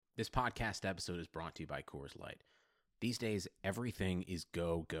This podcast episode is brought to you by Coors Light. These days, everything is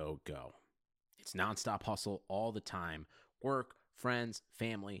go, go, go. It's nonstop hustle all the time. Work, friends,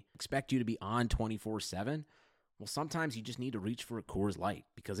 family expect you to be on 24/7. Well, sometimes you just need to reach for a Coors Light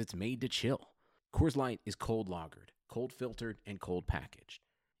because it's made to chill. Coors Light is cold lagered, cold filtered, and cold packaged.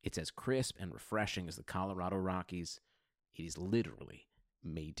 It's as crisp and refreshing as the Colorado Rockies. It is literally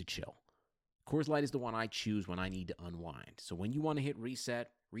made to chill. Coors Light is the one I choose when I need to unwind. So when you want to hit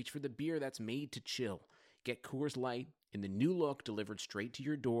reset, reach for the beer that's made to chill. Get Coors Light in the new look delivered straight to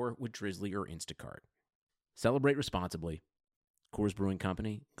your door with Drizzly or Instacart. Celebrate responsibly. Coors Brewing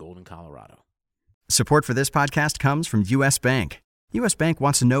Company, Golden, Colorado. Support for this podcast comes from U.S. Bank. U.S. Bank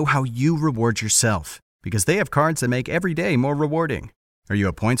wants to know how you reward yourself because they have cards that make every day more rewarding. Are you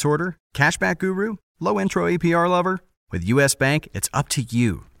a points hoarder, cashback guru, low intro APR lover? With U.S. Bank, it's up to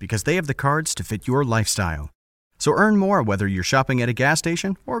you because they have the cards to fit your lifestyle. So earn more whether you're shopping at a gas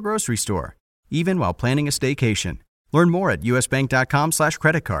station or grocery store, even while planning a staycation. Learn more at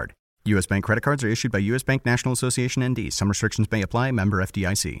usbank.com/creditcard. U.S. Bank credit cards are issued by U.S. Bank National Association ND. Some restrictions may apply. Member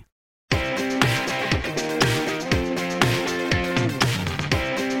FDIC.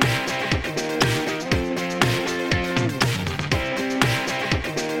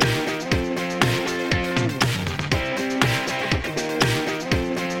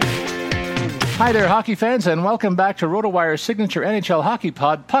 Hi there, hockey fans, and welcome back to RotoWire's signature NHL Hockey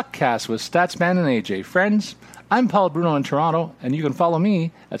Pod Puckcast with Statsman and AJ. Friends, I'm Paul Bruno in Toronto, and you can follow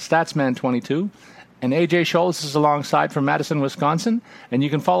me at Statsman22. And AJ Scholz is alongside from Madison, Wisconsin, and you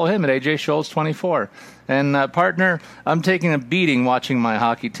can follow him at AJ Scholz24. And partner, I'm taking a beating watching my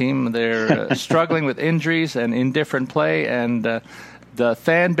hockey team. They're struggling with injuries and indifferent play, and the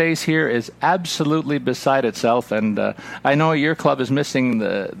fan base here is absolutely beside itself, and I know your club is missing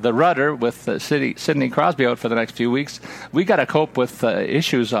the rudder with Sidney Crosby out for the next few weeks. We got to cope with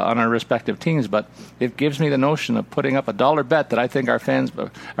issues on our respective teams, but it gives me the notion of putting up a dollar bet that I think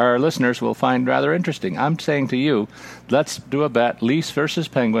our listeners will find rather interesting. I'm saying to you, let's do a bet, Leafs versus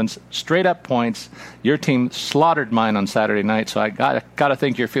Penguins, straight up points. Your team slaughtered mine on Saturday night, so I got to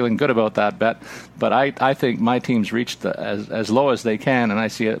think you're feeling good about that bet. But I think my team's reached as low as they can, and I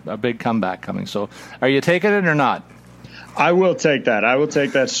see a big comeback coming. So are you taking it or not? I will take that. I will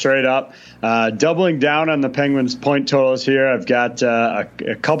take that straight up. Doubling down on the Penguins point totals here. I've got a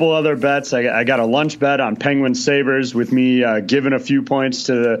couple other bets. I got a lunch bet on Penguins Sabres with me giving a few points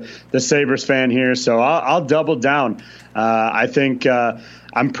to the Sabres fan here. So I'll double down. I think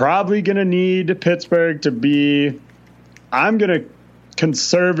I'm probably going to need Pittsburgh to be – I'm going to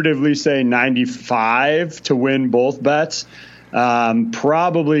conservatively say 95 to win both bets.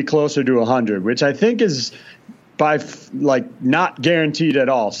 Probably closer to 100, which I think is – not guaranteed at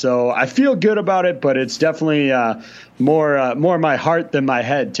all. So I feel good about it, but it's definitely more my heart than my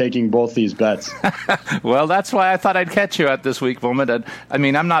head taking both these bets. Well, that's why I thought I'd catch you at this week moment. And, I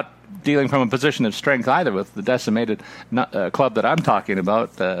mean, I'm not dealing from a position of strength either with the decimated club that I'm talking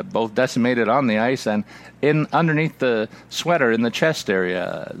about, both decimated on the ice and underneath the sweater in the chest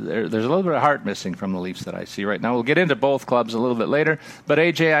area. There's a little bit of heart missing from the Leafs that I see right now. We'll get into both clubs a little bit later. But,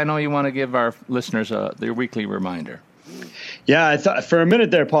 AJ, I know you want to give our listeners their weekly reminder. Yeah, I thought for a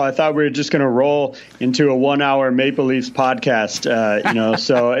minute there, Paul, I thought we were just going to roll into a 1-hour Maple Leafs podcast.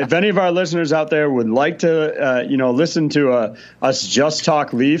 So if any of our listeners out there would like to, listen to us just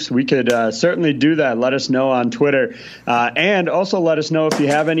talk Leafs, we could certainly do that. Let us know on Twitter, and also let us know if you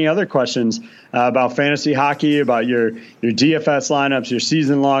have any other questions about fantasy hockey, about your DFS lineups, your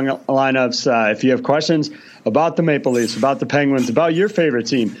season-long lineups. If you have questions about the Maple Leafs, about the Penguins, about your favorite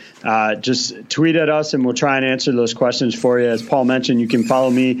team, just tweet at us and we'll try and answer those questions for you. As Paul mentioned, you can follow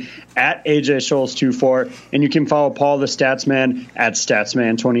me at AJ Scholz24, and you can follow Paul the Statsman at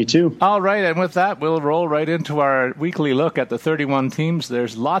Statsman22. All right, and with that, we'll roll right into our weekly look at the 31 teams.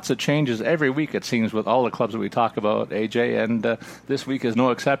 There's lots of changes every week, it seems, with all the clubs that we talk about, AJ, and this week is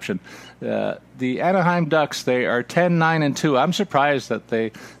no exception. The Anaheim Ducks, they are 10-9-2. I'm surprised that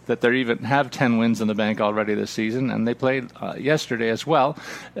they even have 10 wins in the bank already this season, and they played yesterday as well.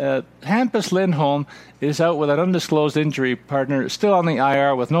 Hampus Lindholm is out with an undisclosed injury, partner, still on the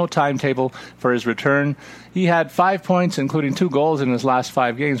IR with no timetable for his return. He had 5 points, including 2 goals in his last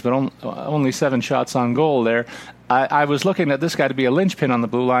 5 games, but only 7 shots on goal there. I was looking at this guy to be a linchpin on the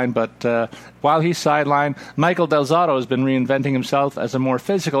blue line, but while he's sidelined, Michael Del Zotto has been reinventing himself as a more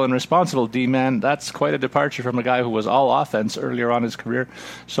physical and responsible D-man. That's quite a departure from a guy who was all offense earlier on in his career.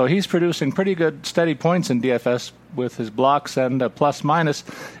 So he's producing pretty good, steady points in DFS with his blocks, and plus-minus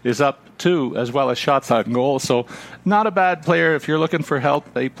is up too, as well as shots on goal. So not a bad player if you're looking for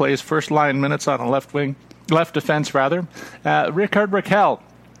help. He plays first-line minutes on a left defense. Rickard Rakell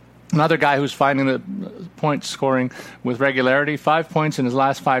Another guy who's finding the point scoring with regularity, 5 points in his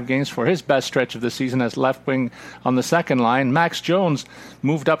last 5 games for his best stretch of the season as left wing on the second line. Max Jones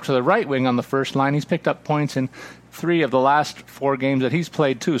moved up to the right wing on the first line. He's picked up points in 3 of the last 4 games that he's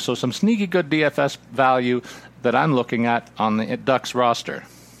played too. So some sneaky good DFS value that I'm looking at on the Ducks roster.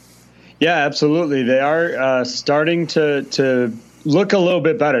 Yeah, absolutely. They are starting to look a little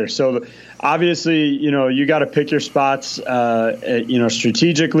bit better. So obviously, you got to pick your spots,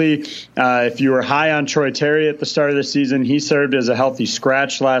 strategically. If you were high on Troy Terry at the start of the season, he served as a healthy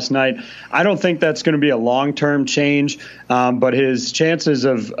scratch last night. I don't think that's going to be a long-term change, but his chances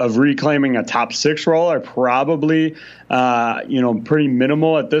of reclaiming a top 6 role are probably, pretty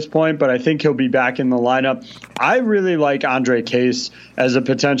minimal at this point, but I think he'll be back in the lineup. I really like Andre Case as a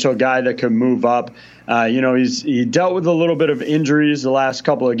potential guy that could move up. He dealt with a little bit of injuries the last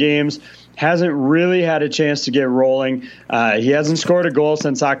couple of games. Hasn't really had a chance to get rolling. He hasn't scored a goal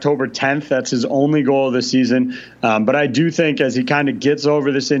since October 10th. That's his only goal of the season. But I do think as he kind of gets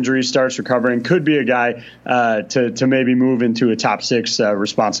over this injury, starts recovering, could be a guy to maybe move into a top 6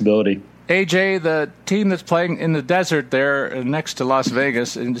 responsibility. AJ, the team that's playing in the desert there next to Las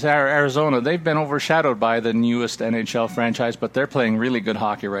Vegas in Arizona, they've been overshadowed by the newest NHL franchise, but they're playing really good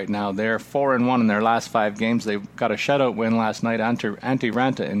hockey right now. They're 4-1 in their last 5 games. They got a shutout win last night. Antti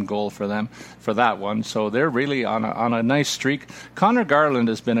Ranta in goal for them for that one. So they're really on a nice streak. Connor Garland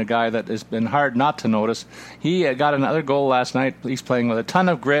has been a guy that has been hard not to notice. He got another goal last night. He's playing with a ton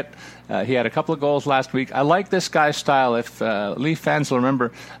of grit. He had a couple of goals last week. I like this guy's style. If Leaf fans will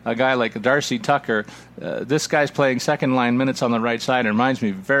remember a guy like Darcy Tucker, this guy's playing second-line minutes on the right side. It reminds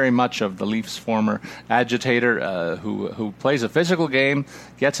me very much of the Leafs' former agitator who plays a physical game,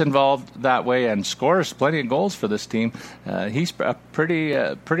 gets involved that way, and scores plenty of goals for this team. He's a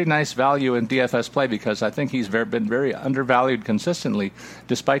pretty nice value in DFS play because I think he's been very undervalued consistently,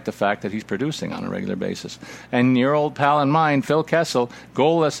 despite the fact that he's producing on a regular basis. And your old pal and mine, Phil Kessel,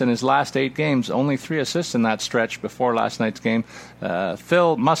 goalless in his last 8 games, only 3 assists in that stretch before last night's game.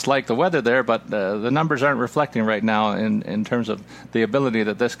 Phil must like the weather there, but the numbers aren't reflecting right now in terms of the ability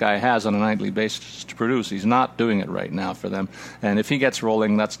that this guy has on a nightly basis to produce. He's not doing it right now for them. And if he gets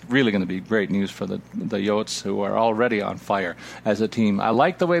rolling, that's really going to be great news for the Yotes, who are already on fire as a team. I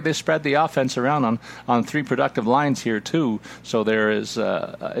like the way they spread the offense around on 3 productive lines here, too. So there is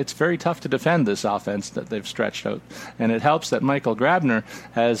it's very tough to defend this offense that they've stretched out. And it helps that Michael Grabner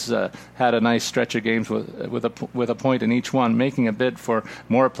has had a nice stretch of games with a point in each one, making a bid for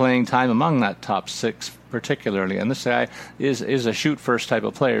more playing time among that top 6 particularly. And this guy is a shoot-first type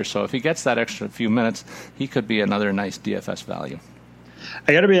of player, so if he gets that extra few minutes, he could be another nice DFS value.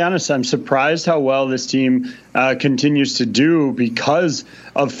 I got to be honest, I'm surprised how well this team continues to do because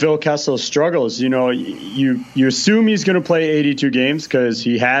of Phil Kessel's struggles. You assume he's going to play 82 games because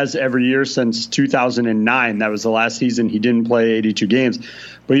he has every year since 2009. That was the last season he didn't play 82 games.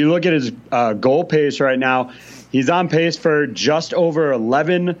 But you look at his goal pace right now, he's on pace for just over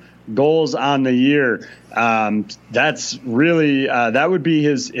 11 goals on the year. That's really that would be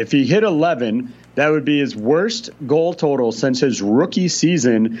if he hit 11, that would be his worst goal total since his rookie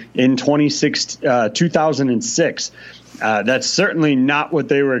season in 2006. That's certainly not what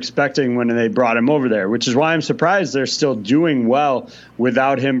they were expecting when they brought him over there, which is why I'm surprised they're still doing well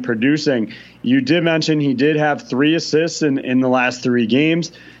without him producing. You did mention he did have 3 assists in the last 3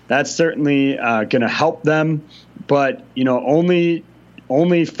 games. That's certainly going to help them, but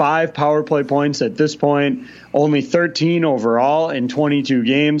only 5 power play points at this point, only 13 overall in 22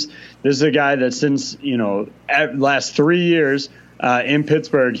 games. This is a guy that since, last 3 years in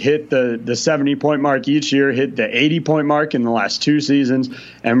Pittsburgh hit the 70-point mark each year, hit the 80-point mark in the last 2 seasons,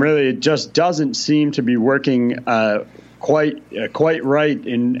 and really it just doesn't seem to be working quite right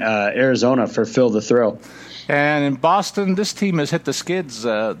in Arizona for Phil the Thrill. And in Boston, this team has hit the skids.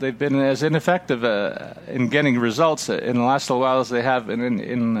 They've been as ineffective in getting results in the last little while as they have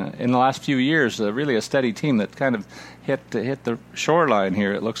in the last few years. Really a steady team that kind of hit the shoreline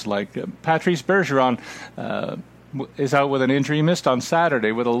here, it looks like. Patrice Bergeron is out with an injury. He missed on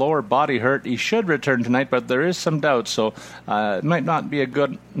Saturday with a lower body hurt. He should return tonight, but there is some doubt, so it might not be a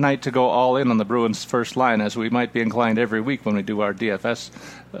good night to go all in on the Bruins' first line, as we might be inclined every week when we do our DFS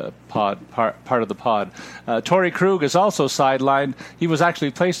part of the pod. Torrey Krug is also sidelined. He was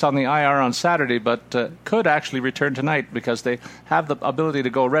actually placed on the IR on Saturday, but could actually return tonight because they have the ability to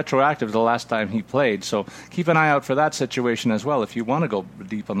go retroactive the last time he played. So keep an eye out for that situation as well. If you want to go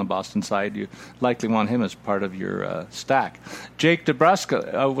deep on the Boston side, you likely want him as part of your your stack. Jake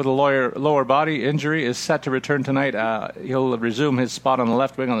DeBrusk, with a lower body injury, is set to return tonight. He'll resume his spot on the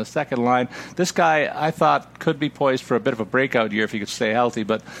left wing on the second line. This guy, I thought, could be poised for a bit of a breakout year if he could stay healthy,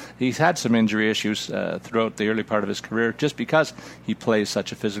 but he's had some injury issues throughout the early part of his career just because he plays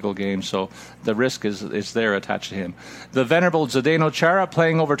such a physical game, so the risk is there attached to him. The venerable Zdeno Chara,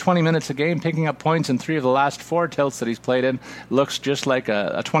 playing over 20 minutes a game, picking up points in 3 of the last 4 tilts that he's played in, looks just like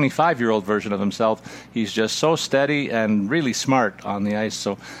a 25-year-old version of himself. He's just so steady and really smart on the ice,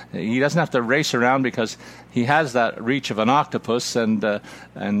 so he doesn't have to race around because he has that reach of an octopus, and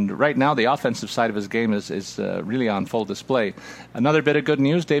right now the offensive side of his game is really on full display. Another bit of good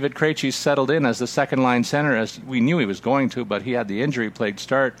news, David Krejci's settled in as the second-line center, as we knew he was going to, but he had the injury-plagued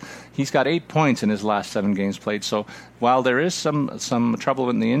start. He's got 8 points in his last 7 games played, so while there is some trouble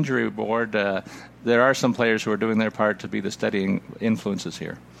in the injury board, there are some players who are doing their part to be the steadying influences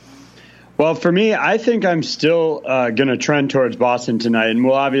here. Well, for me, I think I'm still going to trend towards Boston tonight, and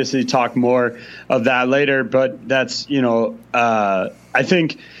we'll obviously talk more of that later. But that's, I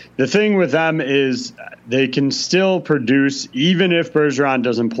think the thing with them is they can still produce even if Bergeron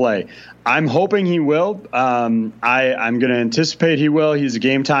doesn't play. I'm hoping he will. I'm going to anticipate he will. He's a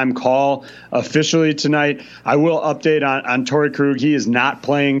game time call officially tonight. I will update on Torrey Krug. He is not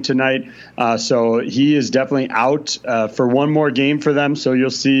playing tonight, so he is definitely out for one more game for them. So you'll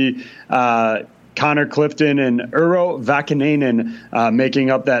see Connor Clifton and Urho Vakanainen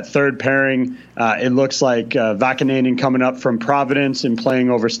making up that third pairing. It looks like Vakanainen coming up from Providence and playing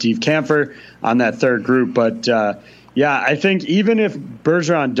over Steve Kampfer on that third group. But yeah, I think even if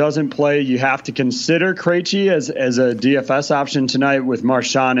Bergeron doesn't play, you have to consider Krejci as a DFS option tonight with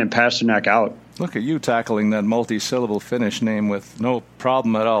Marchand and Pasternak out. Look at you tackling that multi-syllable Finnish name with no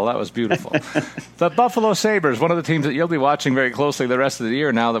problem at all. That was beautiful. The Buffalo Sabres, one of the teams that you'll be watching very closely the rest of the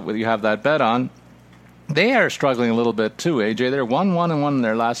year now that you have that bet on. They are struggling a little bit too, AJ. They're 1-1-1 in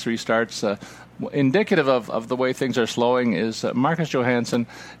their last 3 starts. Indicative of the way things are slowing is Marcus Johansson.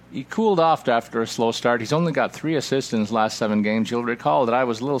 He cooled off after a slow start. He's only got 3 assists in his last 7 games. You'll recall that I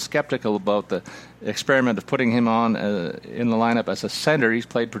was a little skeptical about the experiment of putting him on in the lineup as a center. He's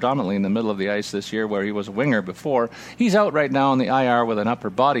played predominantly in the middle of the ice this year, where he was a winger before. He's out right now on the IR with an upper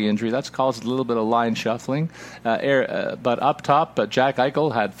body injury. That's caused a little bit of line shuffling. But up top, Jack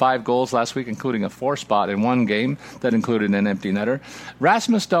Eichel had 5 goals last week, including a 4 spot in 1 game that included an empty netter.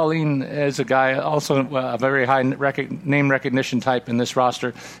 Rasmus Dahlin is a guy, also a very high name recognition type in this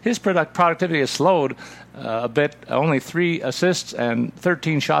roster. His productivity has slowed a bit, only 3 assists and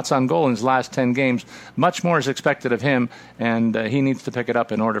 13 shots on goal in his last 10 games. Much more is expected of him, and he needs to pick it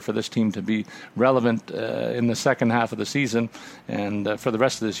up in order for this team to be relevant in the second half of the season, and for the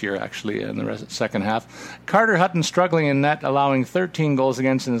rest of this year, actually, in the second half. Carter Hutton struggling in net, allowing 13 goals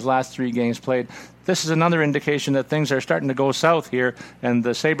against in his last 3 games played. This is another indication that things are starting to go south here, and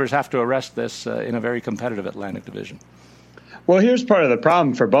the Sabres have to arrest this in a very competitive Atlantic Division. Well, here's part of the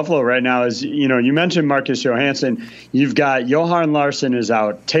problem for Buffalo right now is, you mentioned Marcus Johansson. You've got Johan Larsson is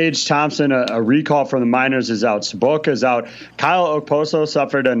out. Tage Thompson, a recall from the minors, is out. Saboka is out. Kyle Okposo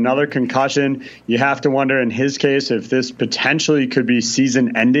suffered another concussion. You have to wonder in his case if this potentially could be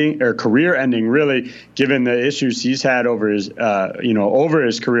season ending or career ending, really, given the issues he's had over his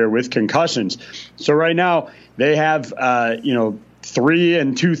career with concussions. So right now they have, 3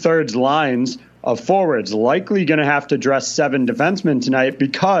 2/3 lines of forwards, likely going to have to dress 7 defensemen tonight,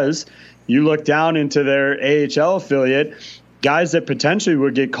 because you look down into their AHL affiliate, guys that potentially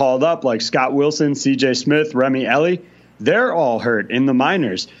would get called up like Scott Wilson, CJ Smith, Remy Ellie, they're all hurt in the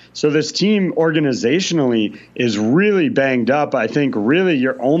minors. So this team organizationally is really banged up. I think really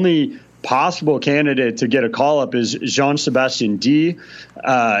your only possible candidate to get a call-up is Jean-Sebastien D.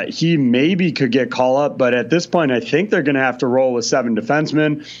 He maybe could get call-up, but at this point, I think they're going to have to roll with 7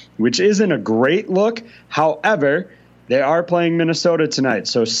 defensemen, which isn't a great look. However, they are playing Minnesota tonight,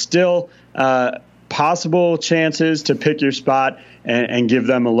 so still possible chances to pick your spot and give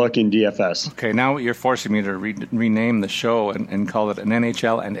them a look in DFS. Okay, now you're forcing me to rename the show and call it an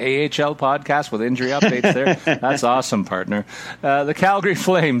NHL and AHL podcast with injury updates there. That's awesome, partner. The Calgary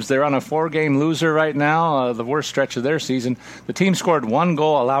Flames, they're on a 4-game loser right now, the worst stretch of their season. The team scored 1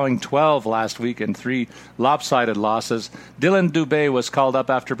 goal, allowing 12 last week in 3 lopsided losses. Dylan Dubé was called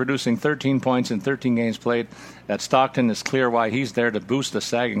up after producing 13 points in 13 games played. At Stockton, is clear why he's there to boost the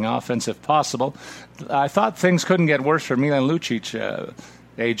sagging offense if possible. I thought things couldn't get worse for Milan Lucic.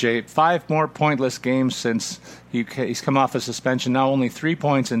 AJ, 5 more pointless games since he's come off a suspension. Now only 3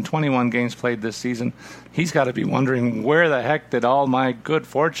 points in 21 games played this season. He's got to be wondering, where the heck did all my good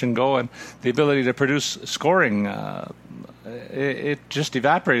fortune go and the ability to produce scoring it just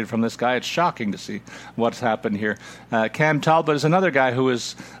evaporated from this guy. It's shocking to see what's happened here. Cam Talbot is another guy who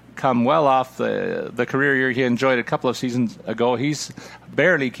has come well off the career year he enjoyed a couple of seasons ago. He's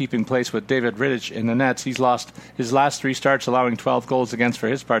barely keeping pace with David Rittich in the nets. He's lost his last 3 starts, allowing 12 goals against for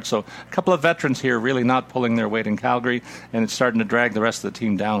his part. So a couple of veterans here really not pulling their weight in Calgary, and it's starting to drag the rest of the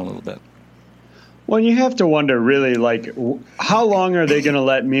team down a little bit. Well, you have to wonder, really, like, how long are they going to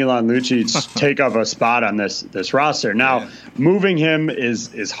let Milan Lucic take up a spot on this roster? Now, moving him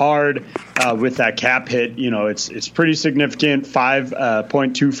is hard with that cap hit. You know, it's pretty significant,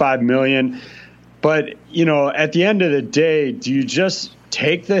 $5.25 million. But, you know, at the end of the day, do you just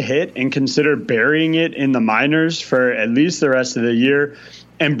take the hit and consider burying it in the minors for at least the rest of the year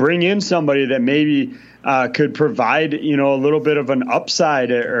and bring in somebody that maybe could provide, you know, a little bit of an upside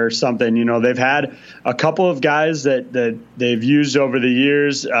or something? You know, they've had a couple of guys that they've used over the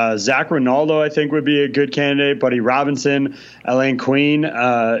years. Zach Ronaldo, I think, would be a good candidate. Buddy Robinson, Elaine Queen,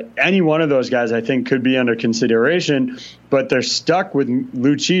 any one of those guys, I think, could be under consideration. But they're stuck with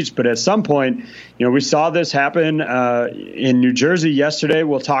Lucic. But at some point, you know, we saw this happen in New Jersey yesterday.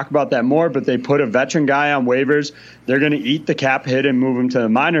 We'll talk about that more. But they put a veteran guy on waivers. They're going to eat the cap hit and move him to the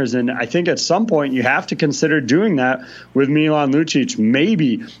minors. And I think at some point you have to consider doing that with Milan Lucic.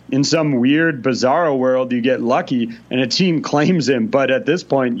 Maybe in some weird, bizarro world you get lucky and a team claims him. But at this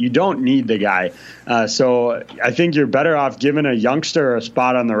point, you don't need the guy. So I think you're better off giving a youngster a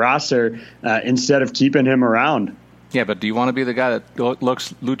spot on the roster instead of keeping him around. Yeah, but do you want to be the guy that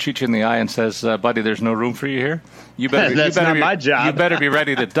looks Lucic in the eye and says, buddy, there's no room for you here? You better, That's not my job. You better be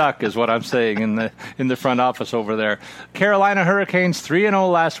ready to duck, is what I'm saying in the front office over there. Carolina Hurricanes 3-0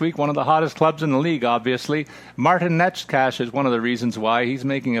 last week, one of the hottest clubs in the league, obviously. Martin Necas is one of the reasons why. He's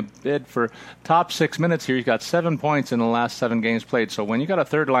making a bid for top 6 minutes here. He's got 7 points in the last 7 games played. So when you got a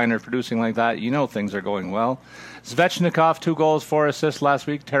third liner producing like that, you know things are going well. Svechnikov, 2 goals, 4 assists last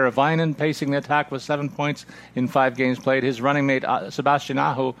week. Teravainen pacing the attack with 7 points in 5 games played. His running mate, Sebastian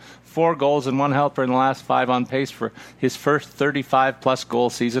Aho, 4 goals and 1 helper in the last 5, on pace for his first 35-plus goal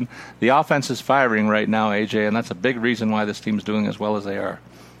season. The offense is firing right now, AJ, and that's a big reason why this team's doing as well as they are.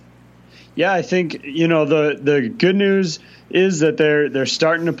 Yeah, I think, you know, the good news is that they're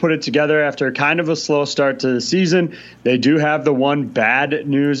starting to put it together after kind of a slow start to the season. They do have the one bad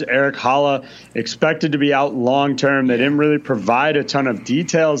news. Erik Haula expected to be out long term. They didn't really provide a ton of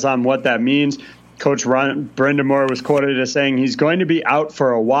details on what that means. Coach Brendan Moore was quoted as saying he's going to be out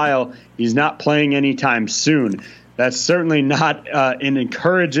for a while. He's not playing anytime soon. That's certainly not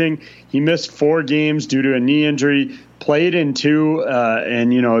encouraging. He missed 4 games due to a knee injury, played in 2,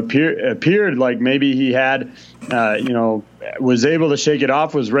 and, you know, appeared like maybe he had, you know, was able to shake it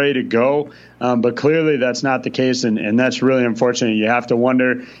off, was ready to go. But clearly that's not the case, and that's really unfortunate. You have to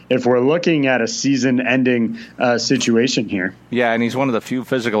wonder if we're looking at a season-ending situation here. Yeah, and he's one of the few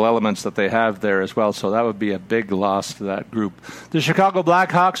physical elements that they have there as well, so that would be a big loss to that group. The Chicago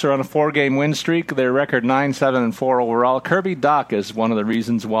Blackhawks are on a 4-game win streak. Their record 9-7-4 overall. Kirby Dach is one of the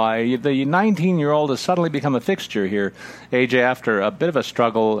reasons why the 19-year-old has suddenly become a fixture here. AJ, after a bit of a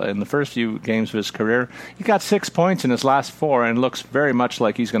struggle in the first few games of his career, he got 6 points in his last 4 and looks very much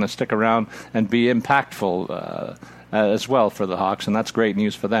like he's going to stick around and be impactful as well for the Hawks, and that's great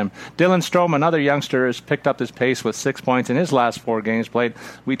news for them. Dylan Strome, another youngster, has picked up his pace with 6 points in his last 4 games played.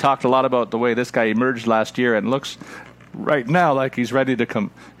 We talked a lot about the way this guy emerged last year and looks right now like he's ready to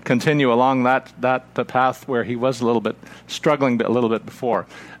continue along that path where he was a little bit struggling a little bit before.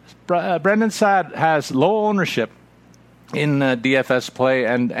 Brendan Saad has low ownership in DFS play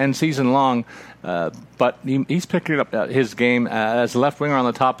and season long, but he's picking up his game as a left winger on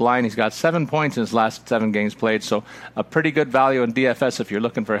the top line. He's got 7 points in his last 7 games played, so a pretty good value in DFS if you're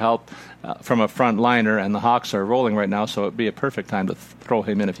looking for help from a front liner, and the Hawks are rolling right now, so it'd be a perfect time to throw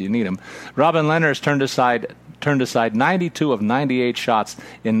him in if you need him. Robin Lehner has turned aside 92 of 98 shots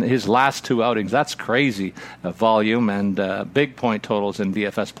in his last 2 outings. That's crazy volume and big point totals in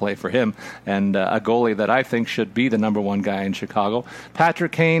DFS play for him, and a goalie that I think should be the number 1 guy in Chicago.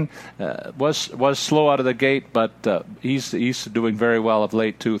 Patrick Kane was slow out of the gate, but he's doing very well of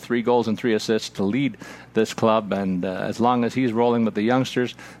late too. 3 goals and 3 assists to lead this club, and as long as he's rolling with the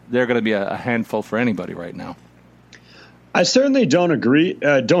youngsters, they're going to be a handful for anybody right now. I certainly don't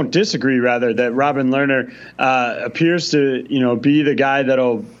disagree that Robin Lehner appears to, you know, be the guy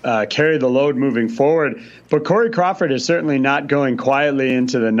that'll carry the load moving forward. But Corey Crawford is certainly not going quietly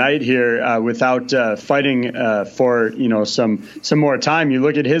into the night here without fighting for, you know, some more time. You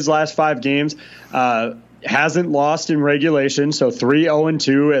look at his last 5 games. hasn't lost in regulation, so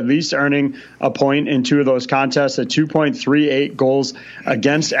 3-0-2, at least earning a point in 2 of those contests, a 2.38 goals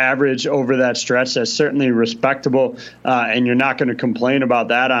against average over that stretch. That's certainly respectable, and you're not going to complain about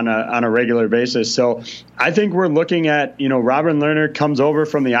that on a regular basis. So I think we're looking at, Robin Lehner comes over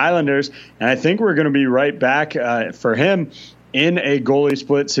from the Islanders, and I think we're going to be right back for him in a goalie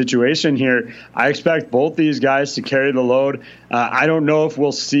split situation here. I expect both these guys to carry the load. I don't know if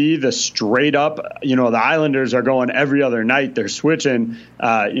we'll see the straight up, the Islanders are going every other night. They're switching,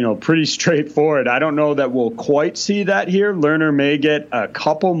 pretty straightforward. I don't know that we'll quite see that here. Lerner may get a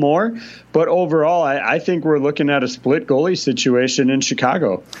couple more, but overall, I think we're looking at a split goalie situation in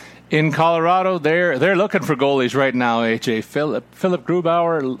Chicago. In Colorado, they're looking for goalies right now, AJ. Philip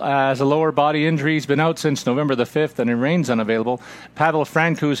Grubauer has a lower body injury. He's been out since November the 5th and remains unavailable. Pavel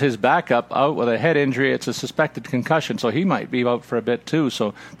Francouz, his backup, out with a head injury. It's a suspected concussion, so he might be out for a bit too.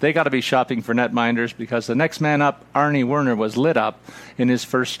 So they got to be shopping for netminders because the next man up, Arnie Werner, was lit up in his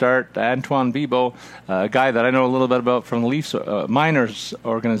first start. Antoine Bibeau, a guy that I know a little bit about from the Leafs minors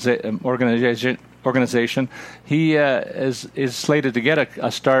organization. He is slated to get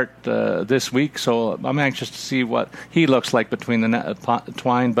a start this week, so I'm anxious to see what he looks like between the net,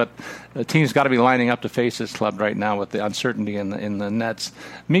 Twine. But the team's got to be lining up to face this club right now with the uncertainty in the nets.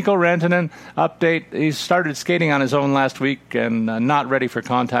 Mikko Rantanen, update, he started skating on his own last week and not ready for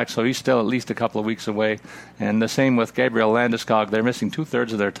contact, so he's still at least a couple of weeks away. And the same with Gabriel Landeskog. They're missing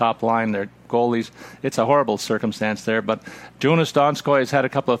 2/3 of their top line, their goalies. It's a horrible circumstance there, but Jonas Donskoy has had a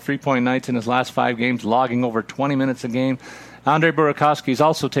couple of 3-point nights in his last 5 games, logging over 20 minutes a game. Andrei Burakovsky is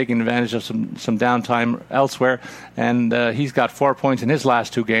also taking advantage of some downtime elsewhere, and he's got 4 points in his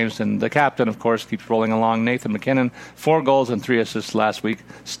last 2 games. And the captain, of course, keeps rolling along. Nathan MacKinnon, 4 goals and 3 assists last week.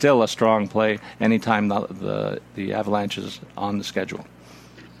 Still a strong play anytime the Avalanche is on the schedule.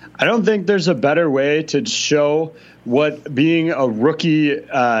 I don't think there's a better way to show what being a rookie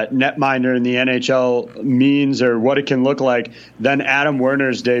netminder in the NHL means or what it can look like than Adam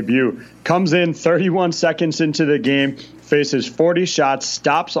Werner's debut. Comes in 31 seconds into the game, faces 40 shots,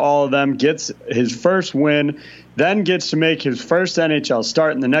 stops all of them, gets his first win, then gets to make his first NHL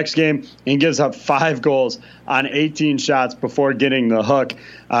start in the next game and gives up 5 goals on 18 shots before getting the hook.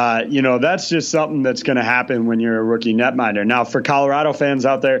 That's just something that's going to happen when you're a rookie netminder. Now, for Colorado fans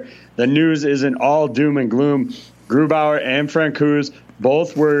out there, the news isn't all doom and gloom. Grubauer and Francouz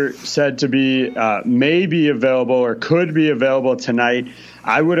both were said to be maybe available or could be available tonight.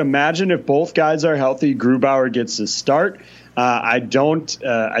 I would imagine if both guys are healthy, Grubauer gets the start. I don't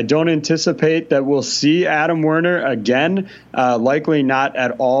anticipate that we'll see Adam Werner again. Likely not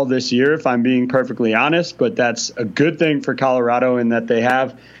at all this year, if I'm being perfectly honest. But that's a good thing for Colorado in that they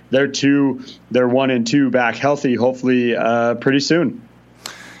have their 1 and 2 back healthy, hopefully pretty soon.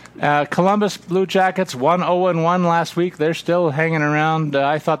 Columbus Blue Jackets 1-0-1 last week. They're still hanging around.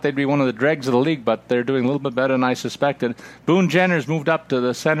 I thought they'd be one of the dregs of the league, but they're doing a little bit better than I suspected. Boone Jenner's moved up to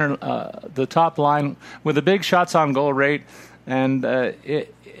the center, the top line with a big shots on goal rate, and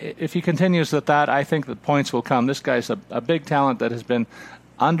if he continues with that, I think the points will come. This guy's a big talent that has been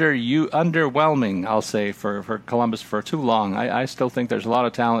underwhelming, I'll say, for Columbus for too long. I still think there's a lot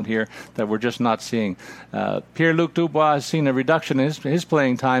of talent here that we're just not seeing. Pierre-Luc Dubois has seen a reduction in his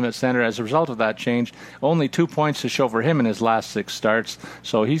playing time at center as a result of that change. Only 2 points to show for him in his last 6 starts.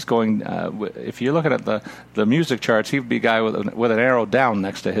 So he's going, if you're looking at the music charts, he'd be a guy with an arrow down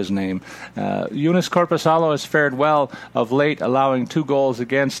next to his name. Joonas Korpisalo has fared well of late, allowing 2 goals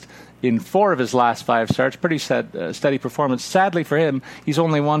against in 4 of his last 5 starts. Pretty steady performance. Sadly for him, he's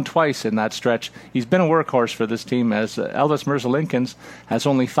only won twice in that stretch. He's been a workhorse for this team, as Elvis Merzlikins has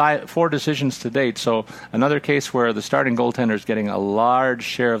only 4 decisions to date. So another case where the starting goaltender is getting a large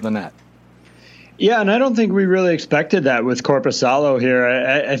share of the net. Yeah, and I don't think we really expected that with Korpisalo here.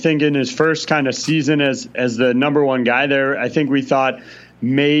 I think in his first kind of season as the number 1 guy there, I think we thought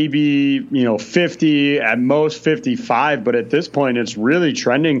maybe 50, at most 55, but at this point it's really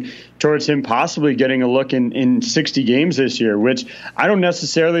trending towards him possibly getting a look in 60 games this year, which I don't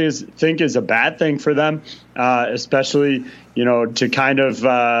necessarily think is a bad thing for them, especially to kind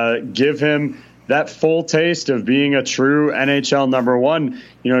of give him that full taste of being a true NHL number 1.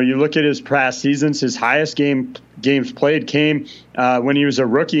 You look at his past seasons, his highest games played came when he was a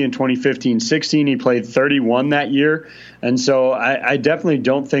rookie in 2015-16. He played 31 that year. And so I definitely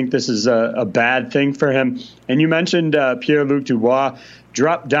don't think this is a bad thing for him. And you mentioned Pierre-Luc Dubois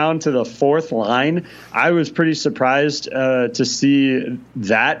dropped down to the 4th line. I was pretty surprised to see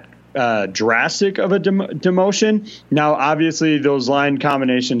that drastic of a demotion. Now, obviously, those line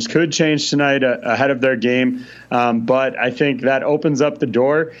combinations could change tonight ahead of their game, but I think that opens up the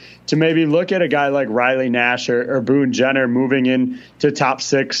door to maybe look at a guy like Riley Nash or Boone Jenner moving into top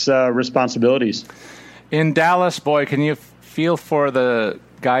 6 responsibilities. In Dallas, boy, can you feel for the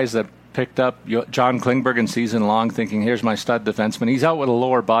guys that picked up John Klingberg in season long, thinking, here's my stud defenseman. He's out with a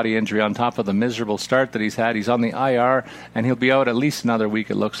lower body injury on top of the miserable start that he's had. He's on the IR, and he'll be out at least another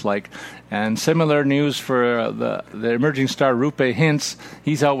week, it looks like. And similar news for the emerging star Roope Hintz.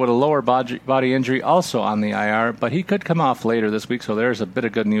 He's out with a lower body injury, also on the IR, but he could come off later this week, so there's a bit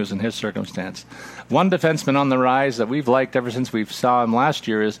of good news in his circumstance. One defenseman on the rise that we've liked ever since we saw him last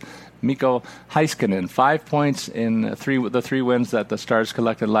year is Mikko Heiskanen. 5 points in the three wins that the Stars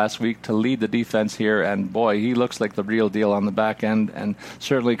collected last week to lead the defense here, and boy, he looks like the real deal on the back end, and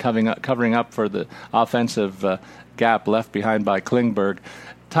certainly covering up for the offensive gap left behind by Klingberg.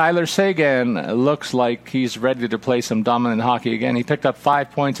 Tyler Seguin looks like he's ready to play some dominant hockey again. He picked up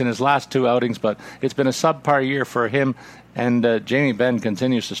 5 points in his last 2 outings, but it's been a subpar year for him. And Jamie Benn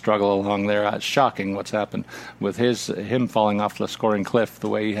continues to struggle along there. It's shocking what's happened with him falling off the scoring cliff the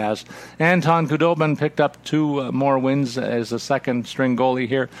way he has. Anton Khudobin picked up 2 more wins as a second-string goalie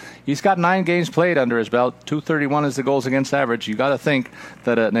here. He's got 9 games played under his belt. .231 is the goals against average. You got to think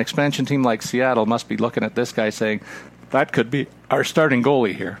that an expansion team like Seattle must be looking at this guy saying, that could be our starting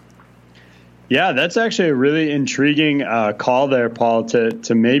goalie here. Yeah, that's actually a really intriguing call there, Paul,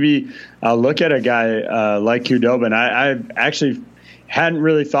 to maybe look at a guy like Khudobin. I actually hadn't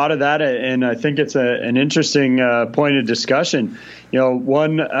really thought of that, and I think it's an interesting point of discussion. You know,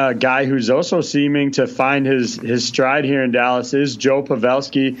 one guy who's also seeming to find his stride here in Dallas is Joe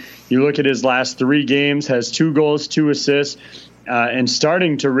Pavelski. You look at his last 3 games, has 2 goals, 2 assists, and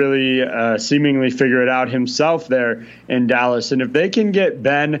starting to really seemingly figure it out himself there in Dallas. And if they can get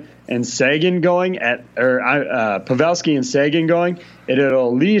Ben and Seguin going, Pavelski and Seguin going, it'll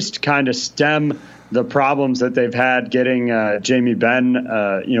at least kind of stem the problems that they've had getting Jamie Benn,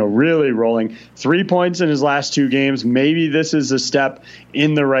 really rolling. 3 points in his last 2 games. Maybe this is a step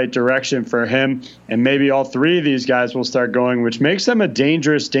in the right direction for him, and maybe all 3 of these guys will start going, which makes them a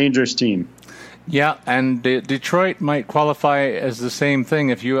dangerous, dangerous team. Yeah, and Detroit might qualify as the same thing.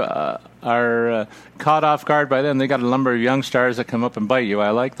 If you are caught off guard by them, they got a number of young stars that come up and bite you. I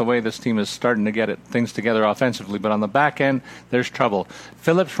like the way this team is starting to get things together offensively, but on the back end, there's trouble.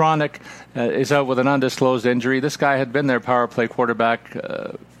 Philip Hronek is out with an undisclosed injury. This guy had been their power play quarterback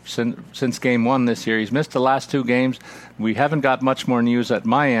since game 1 this year. He's missed the last 2 games. We haven't got much more news at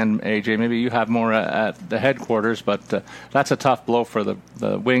my end, AJ. Maybe you have more at the headquarters, but that's a tough blow for the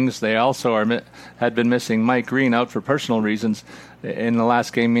Wings. They also had been missing Mike Green out for personal reasons in the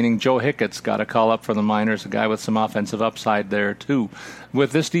last game, meaning Joe Hickett's got a call up from the minors, a guy with some offensive upside there too.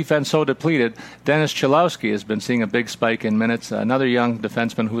 With this defense so depleted, Dennis Cholowski has been seeing a big spike in minutes, another young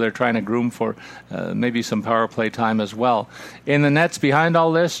defenseman who they're trying to groom for maybe some power play time as well. In the nets behind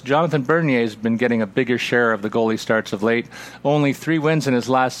all this, Jonathan Bernier has been getting a bigger share of the goalie starts of late. Only 3 wins in his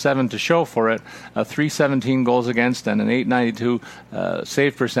last 7 to show for it, a .317 goals against and an .892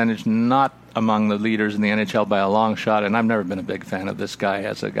 save percentage, not among the leaders in the NHL by a long shot, and I've never been a big fan of this guy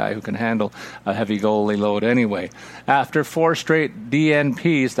as a guy who can handle a heavy goalie load anyway. After 4 straight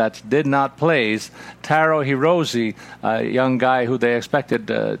DNPs, that's did not plays, Taro Hirose, a young guy who they expected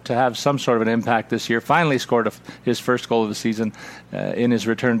to have some sort of an impact this year, finally scored his first goal of the season in his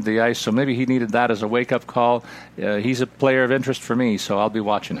return to the ice, so maybe he needed that as a wake-up call. He's a player of interest for me, so I'll be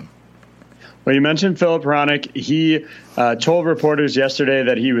watching him. Well, you mentioned Philip Hronek. He told reporters yesterday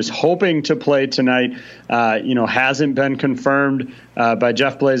that he was hoping to play tonight. Hasn't been confirmed by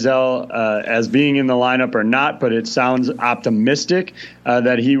Jeff Blazel as being in the lineup or not, but it sounds optimistic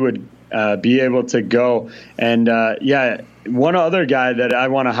that he would be able to go. And one other guy that I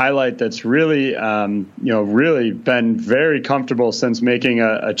want to highlight that's really, really been very comfortable since making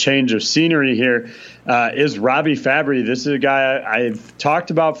a change of scenery here is Robbie Fabry. This is a guy I've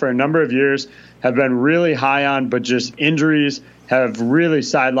talked about for a number of years, have been really high on, but just injuries have really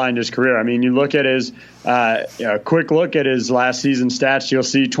sidelined his career. I mean, you look at his quick look at his last season stats, you'll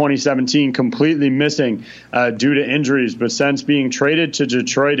see 2017 completely missing due to injuries. But since being traded to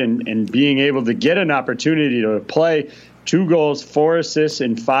Detroit and being able to get an opportunity to play, 2 goals, 4 assists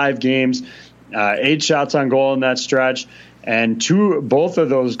in 5 games, 8 shots on goal in that stretch. And both of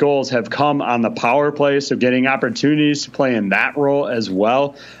those goals have come on the power play, so getting opportunities to play in that role as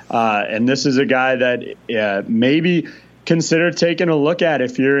well. And this is a guy that maybe consider taking a look at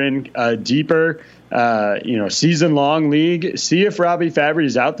if you're in a deeper season-long league, see if Robbie Fabry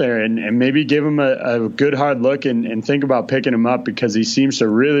is out there and maybe give him a good hard look and think about picking him up, because he seems to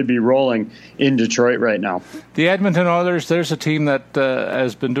really be rolling in Detroit right now. The Edmonton Oilers, there's a team that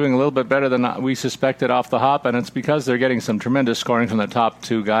has been doing a little bit better than we suspected off the hop, and it's because they're getting some tremendous scoring from the top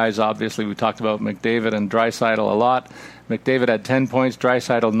two guys. Obviously, we talked about McDavid and Draisaitl a lot. McDavid had 10 points,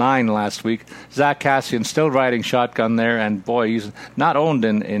 Draisaitl 9 last week. Zach Kassian still riding shotgun there, and boy, he's not owned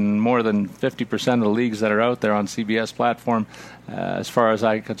in more than 50% of the leagues that are out there on CBS platform, as far as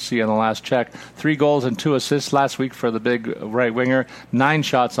I could see on the last check. 3 goals and 2 assists last week for the big right winger. 9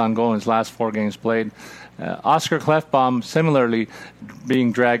 shots on goal in his last 4 games played. Oscar Klefbom similarly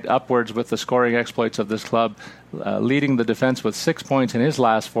being dragged upwards with the scoring exploits of this club, leading the defense with 6 points in his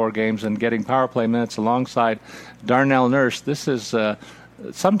last 4 games and getting power play minutes alongside Darnell Nurse. This is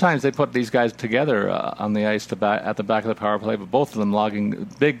sometimes they put these guys together on the ice at the back of the power play, but both of them logging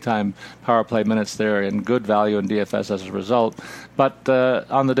big-time power play minutes there and good value in DFS as a result. But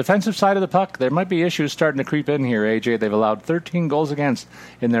on the defensive side of the puck, there might be issues starting to creep in here, AJ. They've allowed 13 goals against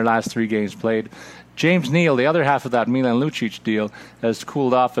in their last 3 games played. James Neal, the other half of that Milan Lucic deal, has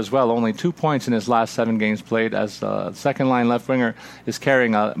cooled off as well. Only 2 points in his last 7 games played, as second-line left winger is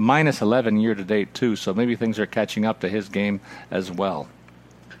carrying a -11 year-to-date, too. So maybe things are catching up to his game as well.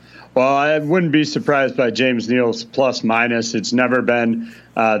 Well, I wouldn't be surprised by James Neal's plus-minus. It's never been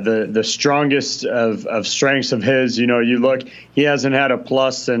the strongest of strengths of his. You look, he hasn't had a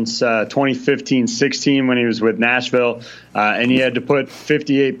plus since 2015-16 when he was with Nashville, and he had to put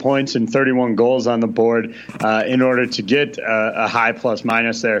 58 points and 31 goals on the board in order to get a high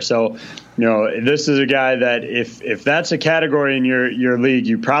plus-minus there. So, this is a guy that if that's a category in your league,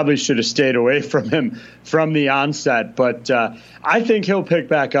 you probably should have stayed away from him from the onset. But I think he'll pick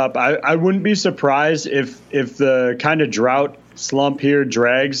back up. I wouldn't be surprised if the kind of drought slump here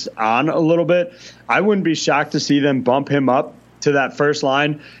drags on a little bit. I wouldn't be shocked to see them bump him up to that first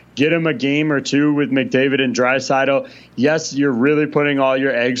line, get him a game or 2 with McDavid and Draisaitl. Yes, you're really putting all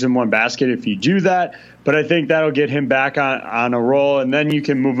your eggs in one basket if you do that, but I think that'll get him back on a roll, and then you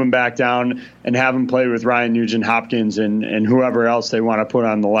can move him back down and have him play with Ryan Nugent-Hopkins and whoever else they want to put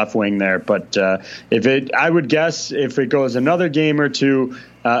on the left wing there. But I would guess if it goes another game or 2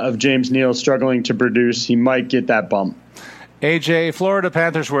 of James Neal struggling to produce, he might get that bump. AJ, Florida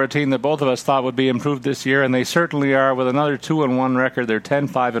Panthers were a team that both of us thought would be improved this year, and they certainly are with another 2-1 record. They're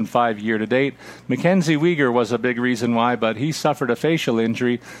 10-5-5 year-to-date. Mackenzie Weegar was a big reason why, but he suffered a facial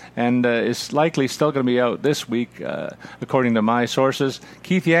injury and is likely still going to be out this week, according to my sources.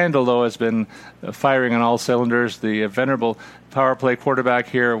 Keith Yandel, though, has been firing on all cylinders. The venerable power play quarterback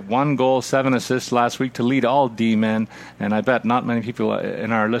here, 1 goal, 7 assists last week to lead all D-men, and I bet not many people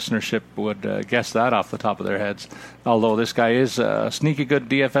in our listenership would guess that off the top of their heads, although this guy is a sneaky good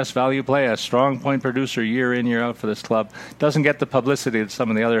DFS value play, a strong point producer year in, year out for this club. Doesn't get the publicity that some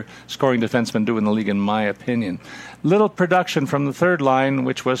of the other scoring defensemen do in the league, in my opinion. Little production from the third line,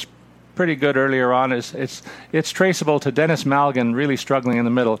 which was pretty good earlier on. It's traceable to Dennis Malgin really struggling in the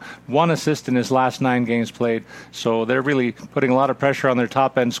middle. 1 assist in his last 9 games played. So they're really putting a lot of pressure on their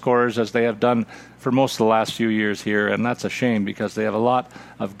top-end scorers, as they have done for most of the last few years here, and that's a shame because they have a lot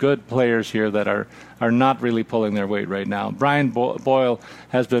of good players here that are not really pulling their weight right now. Brian Boyle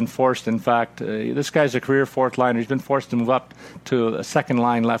has been forced, in fact, this guy's a career 4th liner. He's been forced to move up to a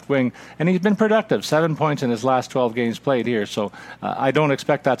second-line left wing, and he's been productive, 7 points in his last 12 games played here. So I don't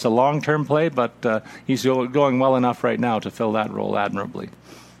expect that's a long-term play, but he's going well enough right now to fill that role admirably.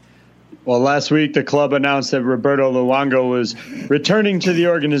 Well, last week the club announced that Roberto Luongo was returning to the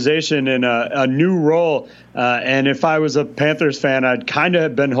organization in a new role. And if I was a Panthers fan, I'd kind of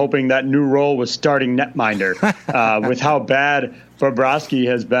have been hoping that new role was starting netminder with how bad Bobrovsky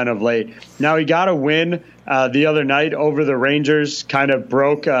has been of late. Now, he got a win the other night over the Rangers, kind of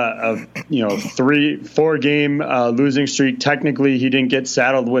broke a 3-4 game losing streak. Technically, he didn't get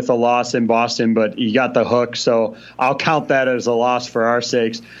saddled with a loss in Boston, but he got the hook, so I'll count that as a loss for our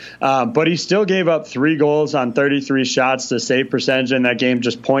sakes. But he still gave up 3 goals on 33 shots. The save percentage in that game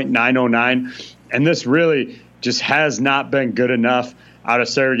just .909, and this really just has not been good enough out of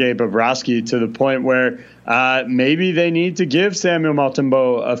Sergei Bobrovsky, to the point where maybe they need to give Samuel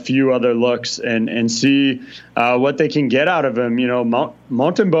Montembeault a few other looks and see what they can get out of him.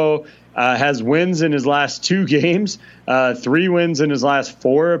 Montembeault has wins in his last 2 games, 3 wins in his last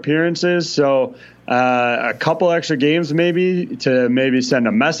 4 appearances. So a couple extra games maybe to send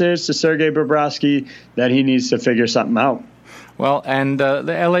a message to Sergei Bobrovsky that he needs to figure something out. Well, and the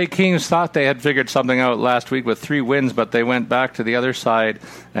LA Kings thought they had figured something out last week with 3 wins, but they went back to the other side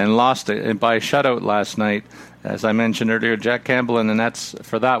and lost it by shutout last night. As I mentioned earlier, Jack Campbell in the nets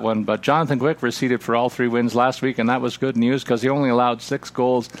for that one. But Jonathan Quick receded for all 3 wins last week, and that was good news because he only allowed 6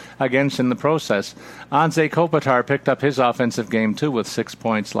 goals against in the process. Anze Kopitar picked up his offensive game, too, with 6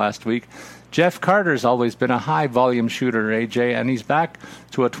 points last week. Jeff Carter's always been a high-volume shooter, AJ, and he's back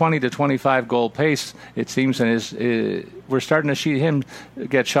to a 20 to 25 goal pace, it seems, and we're starting to see him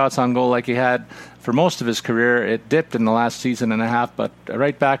get shots on goal like he had for most of his career. It dipped in the last season and a half, but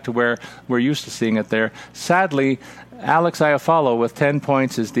right back to where we're used to seeing it there. Sadly, Alex Iafallo with 10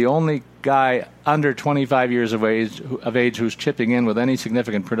 points is the only guy under 25 years of age who's chipping in with any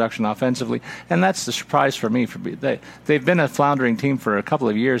significant production offensively, and that's the surprise for me. They've been a floundering team for a couple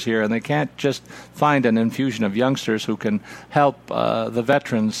of years here, and they can't just find an infusion of youngsters who can help the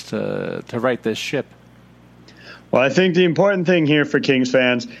veterans to right this ship. Well, I think the important thing here for Kings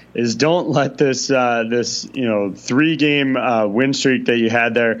fans is don't let this 3-game win streak that you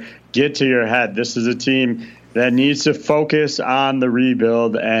had there get to your head. This is a team that needs to focus on the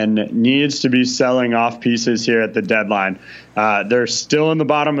rebuild and needs to be selling off pieces here at the deadline. They're still in the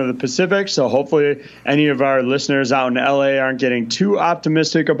bottom of the Pacific, so hopefully any of our listeners out in LA aren't getting too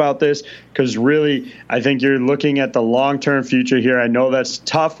optimistic about this, because really I think you're looking at the long-term future here. I know that's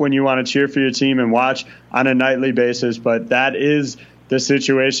tough when you want to cheer for your team and watch on a nightly basis, but that is the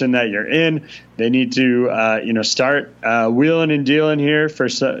situation that you're in. They need to, start wheeling and dealing here for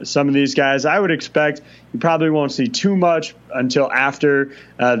some of these guys. I would expect you probably won't see too much until after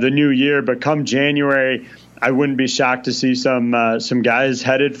the new year, but come January, I wouldn't be shocked to see some guys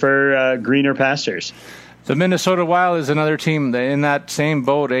headed for greener pastures. The Minnesota Wild is another team in that same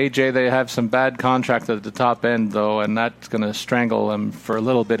boat, AJ. They have some bad contracts at the top end, though, and that's going to strangle them for a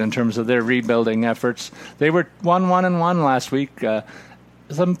little bit in terms of their rebuilding efforts. They were 1-1-1 last week.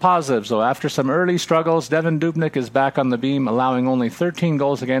 Some positives, though. After some early struggles, Devan Dubnyk is back on the beam, allowing only 13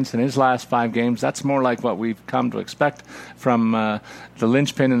 goals against in his last 5 games. That's more like what we've come to expect from the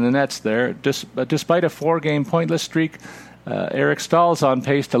linchpin in the nets there. Despite a 4-game pointless streak, Eric Stahl's on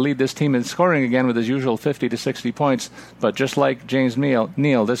pace to lead this team in scoring again with his usual 50 to 60 points. But just like James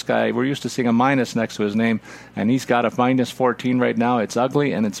Neal, this guy, we're used to seeing a minus next to his name, and he's got a minus 14 right now. It's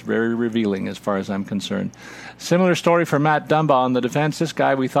ugly, and it's very revealing as far as I'm concerned. Similar story for Matt Dumba on the defense. This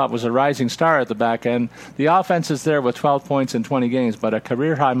guy we thought was a rising star at the back end. The offense is there with 12 points in 20 games, but a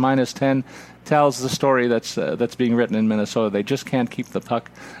career-high minus 10 tells the story that's being written in Minnesota. They just can't keep the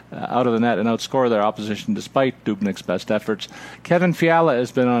puck out of the net and outscore their opposition despite Dubnyk's best efforts. Kevin Fiala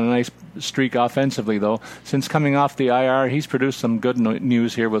has been on a nice streak offensively, though. Since coming off the IR, he's produced some good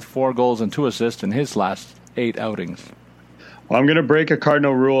news here with 4 goals and 2 assists in his last 8 outings. Well, I'm going to break a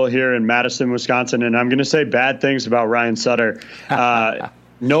cardinal rule here in Madison, Wisconsin, and I'm going to say bad things about Ryan Sutter.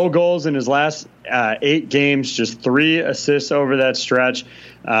 No goals in his last 8 games, just 3 assists over that stretch.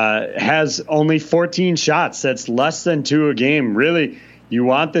 Has only 14 shots. That's less than 2 a game. Really, you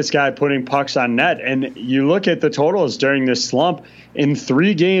want this guy putting pucks on net. And you look at the totals during this slump. In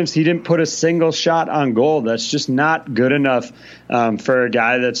 3 games, he didn't put a single shot on goal. That's just not good enough for a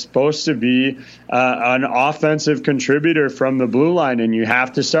guy that's supposed to be an offensive contributor from the blue line. And you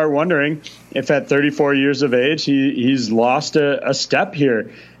have to start wondering if at 34 years of age, he's lost a step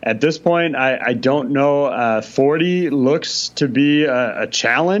here. At this point, I don't know. 40 looks to be a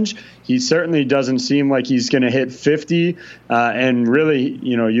challenge. He certainly doesn't seem like he's going to hit 50. And really,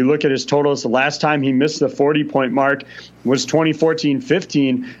 you look at his totals. The last time he missed the 40-point mark was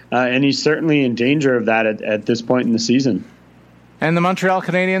 2014-15, and he's certainly in danger of that at this point in the season. And the Montreal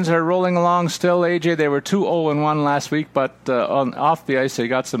Canadiens are rolling along still, AJ. They were 2-0-1 last week, but off the ice they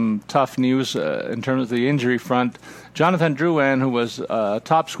got some tough news in terms of the injury front. Jonathan Drouin, who was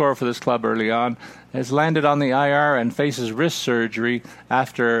top scorer for this club early on, has landed on the IR and faces wrist surgery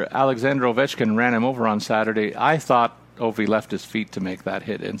after Alexander Ovechkin ran him over on Saturday. I thought Ovi left his feet to make that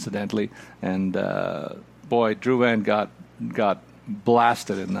hit, incidentally, and boy, Drouin got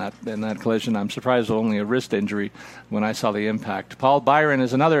blasted in that collision. I'm surprised it was only a wrist injury when I saw the impact. Paul Byron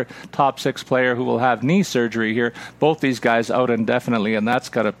is another top 6 player who will have knee surgery here. Both these guys out indefinitely, and that's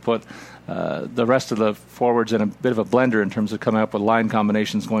got to put the rest of the forwards in a bit of a blender in terms of coming up with line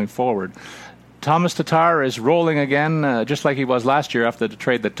combinations going forward. Thomas Tatar is rolling again, just like he was last year after the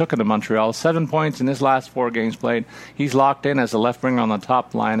trade that took him to Montreal. 7 points in his last 4 games played. He's locked in as a left winger on the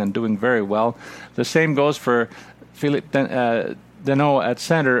top line and doing very well. The same goes for Philippe Deneau at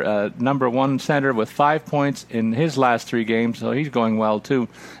center, number 1 center with 5 points in his last 3 games, so he's going well too.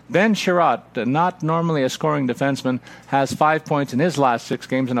 Ben Chiarot, not normally a scoring defenseman, has 5 points in his last 6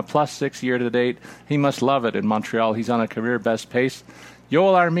 games and a +6 year-to-date. He must love it in Montreal. He's on a career-best pace.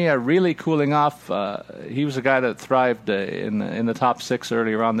 Yoel Armia really cooling off. He was a guy that thrived in the top 6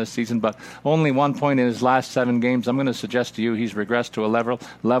 earlier on this season, but only 1 point in his last 7 games. I'm going to suggest to you he's regressed to a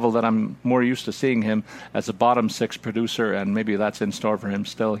level that I'm more used to seeing him as a bottom 6 producer, and maybe that's in store for him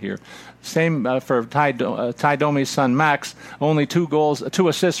still here. Same for Ty Domi's son Max. Only 2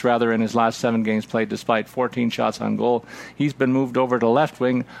 assists in his last 7 games played, despite 14 shots on goal. He's been moved over to left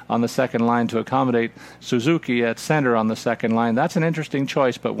wing on the second line to accommodate Suzuki at center on the second line. That's an interesting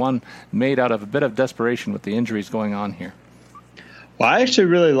choice, but one made out of a bit of desperation with the injuries going on here. Well, I actually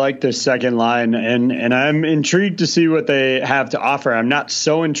really like this second line, and I'm intrigued to see what they have to offer. I'm not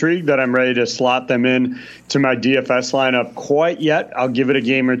so intrigued that I'm ready to slot them in to my DFS lineup quite yet. I'll give it a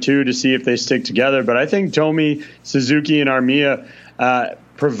game or two to see if they stick together. But I think Domi, Suzuki, and Armia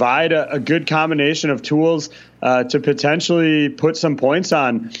provide a good combination of tools to potentially put some points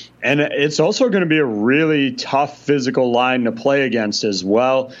on. And it's also going to be a really tough physical line to play against as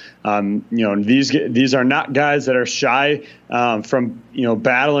well. These are not guys that are shy from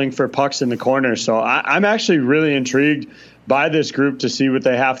battling for pucks in the corner. So I'm actually really intrigued by this group to see what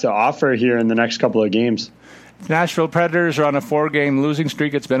they have to offer here in the next couple of games. Nashville Predators are on a 4-game losing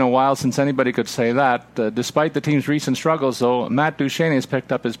streak. It's been a while since anybody could say that. Despite the team's recent struggles, though, Matt Duchene has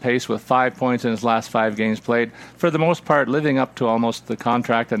picked up his pace with 5 points in his last 5 games played, for the most part living up to almost the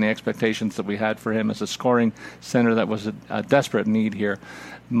contract and the expectations that we had for him as a scoring center that was a desperate need here.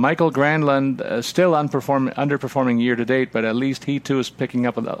 Michael Granlund still underperforming year to date, but at least he too is picking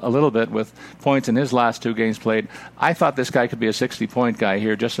up a little bit with points in his last 2 games played. I thought this guy could be a 60-point guy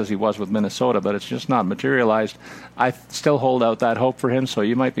here, just as he was with Minnesota, but it's just not materialized. I still hold out that hope for him, so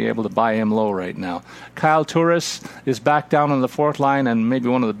you might be able to buy him low right now. Kyle Turris is back down on the 4th line, and maybe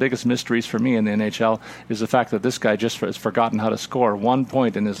one of the biggest mysteries for me in the NHL is the fact that this guy just has forgotten how to score. 1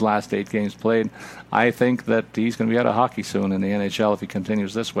 point in his last 8 games played. I think that he's going to be out of hockey soon in the NHL if he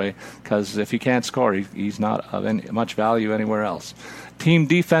continues this way, because if he can't score, he's not of much value anywhere else. Team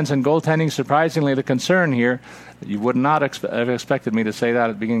defense and goaltending, surprisingly, the concern here. You would not have expected me to say that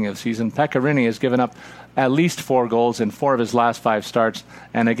at the beginning of the season. Pekka Rinne has given up at least 4 goals in 4 of his last 5 starts,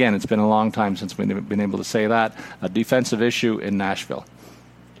 and again, it's been a long time since we've been able to say that. A defensive issue in Nashville.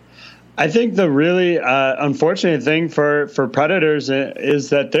 I think the really unfortunate thing for Predators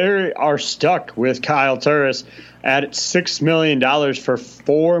is that they are stuck with Kyle Turris at $6 million for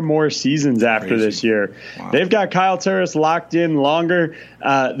 4 more seasons after this year. Wow. They've got Kyle Turris locked in longer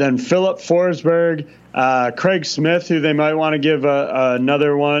than Philip Forsberg, Craig Smith, who they might want to give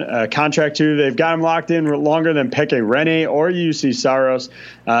another contract to. They've got him locked in longer than Pekka Rinne or UC Saros.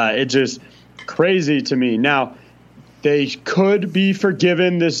 It's just crazy to me. Now, they could be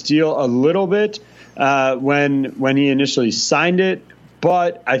forgiven this deal a little bit when he initially signed it,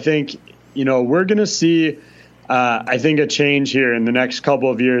 but I think we're going to see I think a change here in the next couple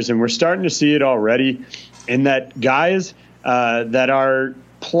of years, and we're starting to see it already. In that guys that are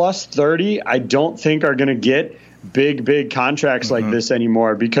plus 30, I don't think are going to get big contracts like this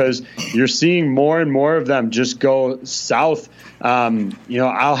anymore, because you're seeing more and more of them just go south.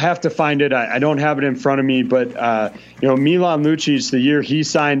 I'll have to find it. I don't have it in front of me, but Milan Lucic, the year he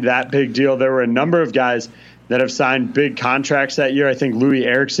signed that big deal, there were a number of guys that have signed big contracts that year. I think Louis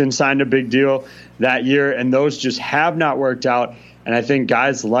Eriksson signed a big deal that year, and those just have not worked out. And I think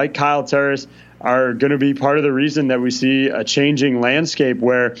guys like Kyle Turris are going to be part of the reason that we see a changing landscape,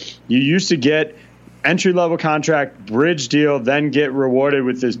 where you used to get entry-level contract, bridge deal, then get rewarded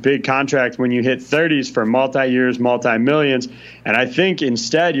with this big contract when you hit 30s for multi-years, multi-millions. And I think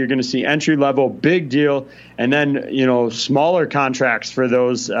instead you're going to see entry-level, big deal, and then, smaller contracts for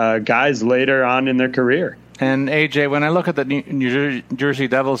those guys later on in their career. And, AJ, when I look at the New Jersey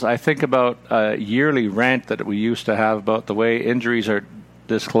Devils, I think about a yearly rant that we used to have about the way injuries are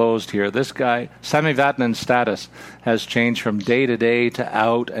disclosed here. This guy, Sami Vatanen's status has changed from day to day to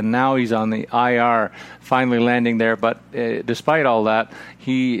out, and now he's on the IR, finally landing there. But despite all that,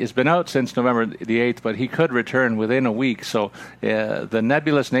 he has been out since November the 8th, but he could return within a week. So the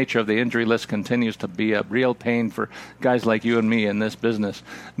nebulous nature of the injury list continues to be a real pain for guys like you and me in this business.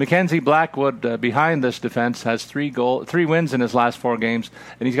 Mackenzie Blackwood, behind this defense, has 3 wins in his last 4 games,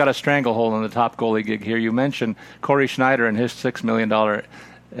 and he's got a stranglehold on the top goalie gig here. You mentioned Corey Schneider and his $6 million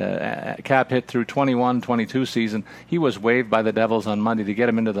cap hit through 21-22 season. He was waived by the Devils on Monday to get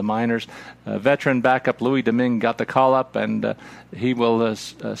him into the minors. Veteran backup Louis Domingue got the call up, and he will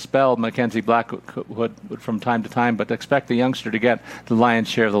spell Mackenzie Blackwood from time to time, but expect the youngster to get the lion's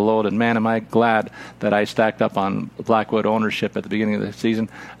share of the load. And man, am I glad that I stacked up on Blackwood ownership at the beginning of the season.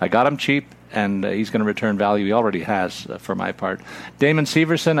 I got him cheap, and he's going to return value. He already has, for my part. Damon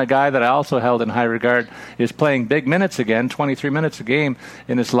Severson, a guy that I also held in high regard, is playing big minutes again, 23 minutes a game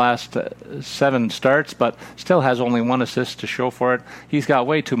in his last 7 starts, but still has only 1 assist to show for it. He's got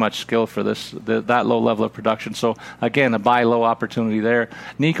way too much skill for that low level of production. So, again, a buy low opportunity there.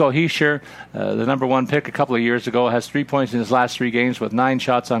 Nico Hischier, the number 1 pick a couple of years ago, has 3 points in his last 3 games with 9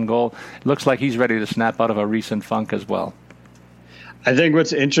 shots on goal. It looks like he's ready to snap out of a recent funk as well. I think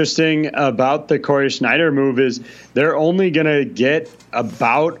what's interesting about the Corey Schneider move is they're only going to get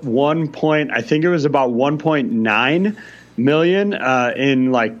about 1.9 million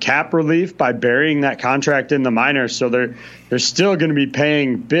in like cap relief by burying that contract in the minors. So they're still going to be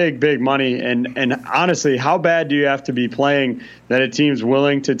paying big money. And honestly, how bad do you have to be playing that a team's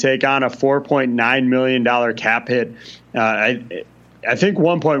willing to take on a $4.9 million cap hit? I think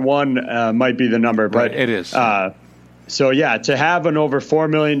 1.1 might be the number, but right, it is. So yeah, to have an over $4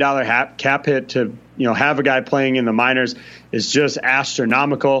 million cap hit to have a guy playing in the minors is just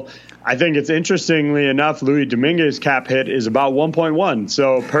astronomical. I think it's interestingly enough, Louis Dominguez's cap hit is about 1.1,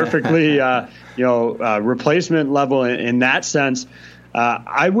 so perfectly replacement level in that sense.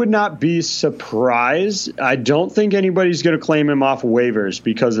 I would not be surprised. I don't think anybody's going to claim him off waivers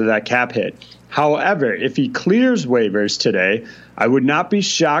because of that cap hit. However, if he clears waivers today, I would not be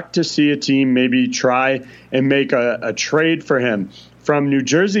shocked to see a team maybe try and make a trade for him. From New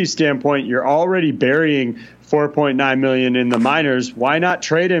Jersey's standpoint, you're already burying $4.9 million in the minors. Why not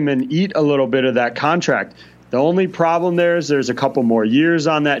trade him and eat a little bit of that contract? The only problem there is there's a couple more years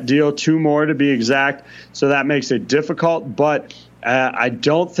on that deal, 2 more to be exact, so that makes it difficult. But I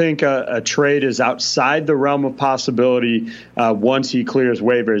don't think a trade is outside the realm of possibility once he clears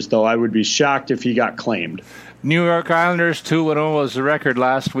waivers, though I would be shocked if he got claimed. New York Islanders 2-0 was the record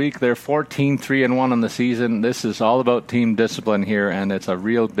last week. They're 14-3-1 on the season. This is all about team discipline here, and it's a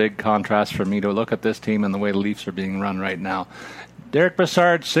real big contrast for me to look at this team and the way the Leafs are being run right now. Derek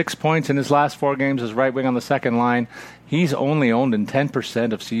Brassard, 6 points in his last 4 games as right wing on the second line. He's only owned in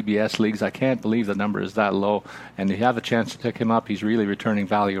 10% of CBS leagues. I can't believe the number is that low. And if you have a chance to pick him up, he's really returning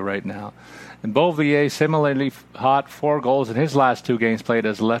value right now. And Beauvillier, similarly hot, 4 goals in his last 2 games played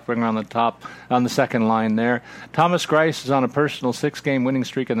as left winger on the second line there. Thomas Greiss is on a personal 6-game winning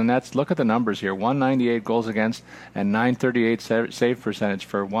streak in the Nets. Look at the numbers here: 198 goals against and 938 save percentage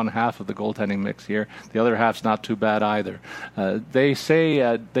for one half of the goaltending mix here. The other half's not too bad either. They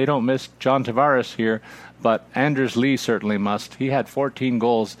say they don't miss John Tavares here, but Anders Lee certainly must. He had 14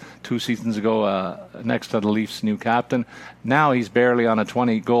 goals 2 seasons ago next to the Leafs' new captain. Now he's barely on a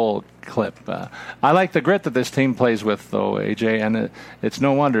 20-goal clip. I like the grit that this team plays with, though, AJ, and it's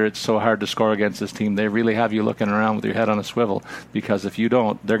no wonder it's so hard to score against this team. They really have you looking around with your head on a swivel, because if you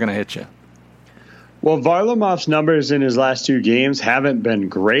don't, they're going to hit you. Well, Varlamov's numbers in his last 2 games haven't been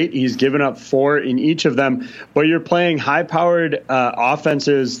great. He's given up 4 in each of them, but you're playing high-powered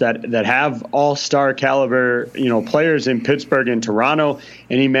offenses that have all-star caliber, players in Pittsburgh and Toronto,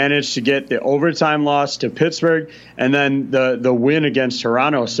 and he managed to get the overtime loss to Pittsburgh and then the win against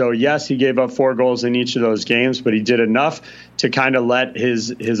Toronto. So yes, he gave up 4 goals in each of those games, but he did enough to kind of let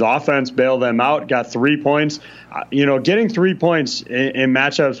his offense bail them out. Got 3 points. Getting 3 points in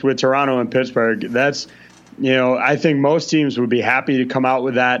matchups with Toronto and Pittsburgh, that's, I think most teams would be happy to come out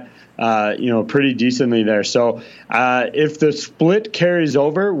with that, pretty decently there. So if the split carries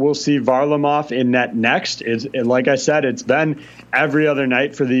over, we'll see Varlamov in net next. Like I said, it's been every other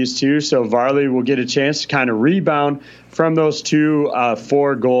night for these two. So Varley will get a chance to kind of rebound from those 2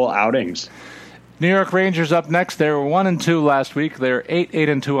 4-goal outings. New York Rangers up next. They were 1-2 last week. They're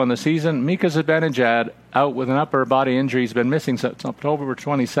 8-2 on the season. Mika Zibanejad out with an upper body injury. He's been missing since October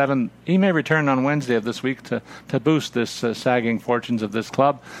 27. He may return on Wednesday of this week to boost this sagging fortunes of this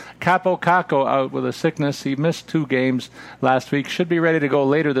club. Capo Caco out with a sickness. He missed 2 games last week. Should be ready to go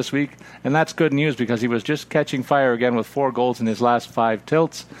later this week, and that's good news because he was just catching fire again with 4 goals in his last 5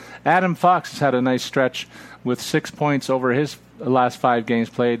 tilts. Adam Fox has had a nice stretch with 6 points over his last 5 games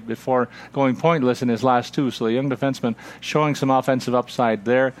played before going pointless in his last 2. So the young defenseman showing some offensive upside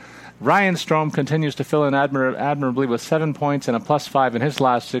there. Ryan Strome continues to fill in admirably with 7 points and a +5 in his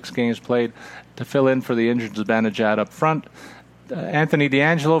last 6 games played to fill in for the injured Zibanejad up front. Anthony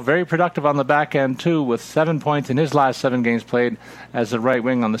DeAngelo, very productive on the back end, too, with 7 points in his last 7 games played as a right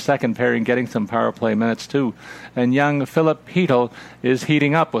wing on the second pairing, getting some power play minutes, too. And young Philip Heatle is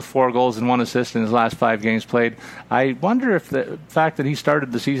heating up with 4 goals and 1 assist in his last 5 games played. I wonder if the fact that he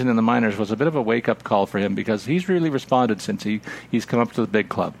started the season in the minors was a bit of a wake-up call for him, because he's really responded since he's come up to the big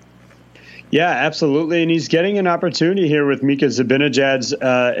club. Yeah, absolutely. And he's getting an opportunity here with Mika Zibanejad's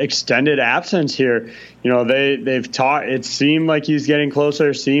extended absence here. They've taught, it seemed like he's getting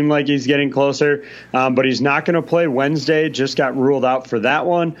closer, but he's not going to play Wednesday, just got ruled out for that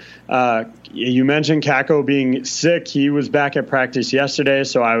one. You mentioned Kakko being sick. He was back at practice yesterday,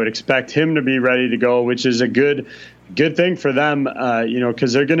 so I would expect him to be ready to go, which is a good thing for them,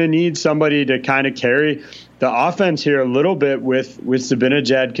 because they're going to need somebody to kind of carry the offense here a little bit with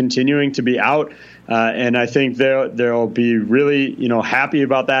Zibanejad continuing to be out. And I think they'll be really, happy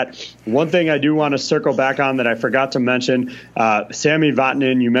about that. One thing I do want to circle back on that I forgot to mention, Sami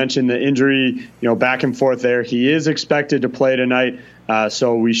Vatanen, you mentioned the injury, back and forth there. He is expected to play tonight.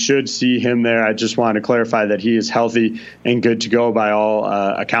 So we should see him there. I just want to clarify that he is healthy and good to go by all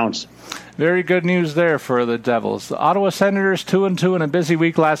accounts. Very good news there for the Devils. The Ottawa Senators 2-2 in a busy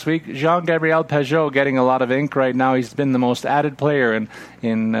week last week. Jean-Gabriel Pageau getting a lot of ink right now. He's been the most added player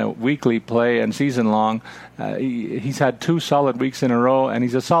in weekly play and season long. He's had 2 solid weeks in a row, and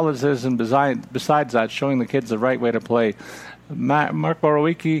he's a solid citizen besides that, showing the kids the right way to play. Mark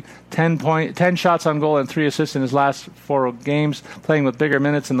Borowiecki, 10 shots on goal and 3 assists in his last 4 games, playing with bigger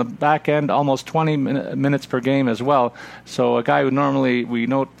minutes in the back end, almost 20 minutes per game as well. So a guy who normally we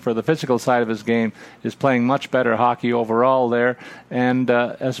note for the physical side of his game is playing much better hockey overall there. And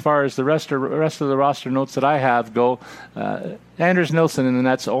as far as the rest of the roster notes that I have go, Anders Nilsson in the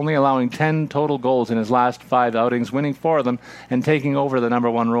nets, only allowing 10 total goals in his last 5 outings, winning 4 of them and taking over the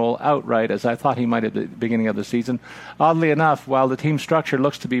number 1 role outright, as I thought he might at the beginning of the season. Oddly enough, while the team structure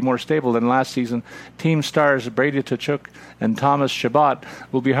looks to be more stable than last season, team stars Brady Tkachuk and Thomas Chabot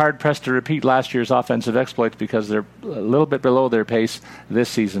will be hard-pressed to repeat last year's offensive exploits because they're a little bit below their pace this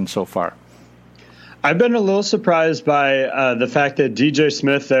season so far. I've been a little surprised by the fact that DJ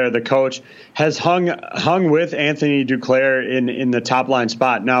Smith there, the coach, has hung with Anthony Duclair in the top line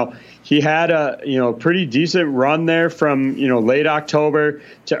spot. Now, he had a pretty decent run there from late October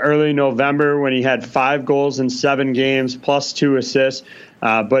to early November when he had 5 goals in 7 games plus 2 assists.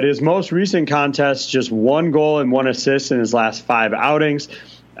 But his most recent contest, just 1 goal and 1 assist in his last 5 outings.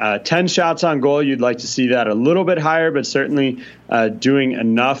 10 shots on goal, you'd like to see that a little bit higher, but certainly doing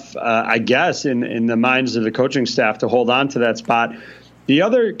enough, I guess, in the minds of the coaching staff to hold on to that spot. The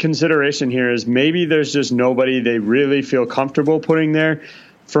other consideration here is maybe there's just nobody they really feel comfortable putting there.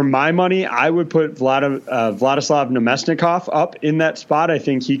 For my money, I would put Vladislav Namestnikov up in that spot. I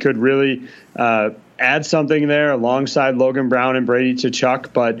think he could really add something there alongside Logan Brown and Brady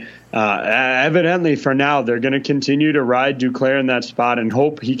Tkachuk. But evidently, for now, they're going to continue to ride Duclair in that spot and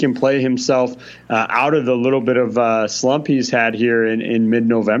hope he can play himself out of the little bit of slump he's had here in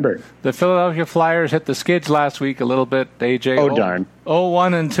mid-November. The Philadelphia Flyers hit the skids last week a little bit, AJ. Oh, darn.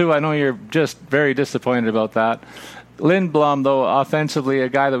 0-1-2. I know you're just very disappointed about that. Lindblom, though, offensively, a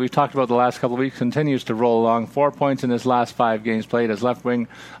guy that we've talked about the last couple of weeks, continues to roll along. 4 points in his last 5 games played as left wing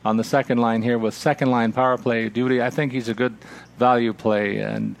on the second line here with second-line power play duty. I think he's a good value play.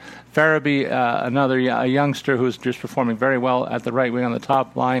 And Farabee, a youngster who's just performing very well at the right wing on the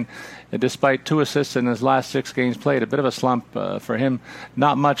top line, despite 2 assists in his last 6 games played. A bit of a slump for him.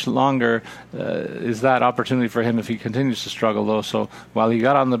 Not much longer is that opportunity for him if he continues to struggle, though. So while he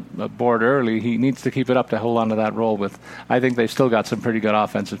got on the board early, he needs to keep it up to hold on to that role. I think they've still got some pretty good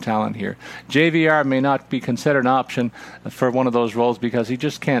offensive talent here. JVR may not be considered an option for one of those roles because he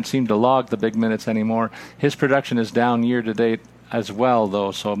just can't seem to log the big minutes anymore. His production is down year to date as well,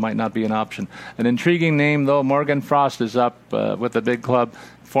 though, so it might not be an option. An intriguing name, though, Morgan Frost is up with the big club.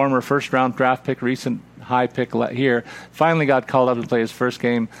 Former first-round draft pick, recent high pick here. Finally got called up to play his first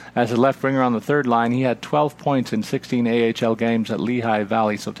game as a left winger on the third line. He had 12 points in 16 AHL games at Lehigh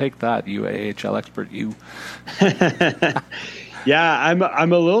Valley. So take that, you AHL expert, you. Yeah,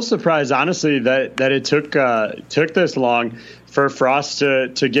 I'm a little surprised, honestly, that it took this long for Frost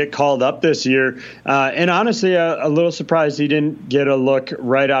to get called up this year. And honestly, a little surprised he didn't get a look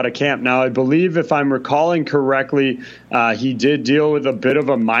right out of camp. Now, I believe, if I'm recalling correctly, he did deal with a bit of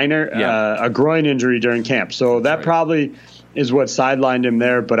a minor, a groin injury during camp. So that probably is what sidelined him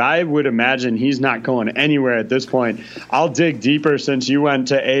there. But I would imagine he's not going anywhere at this point. I'll dig deeper since you went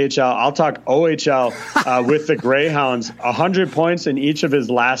to AHL. I'll talk OHL with the Greyhounds. 100 points in each of his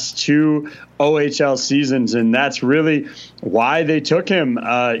last 2 OHL seasons, and that's really why they took him,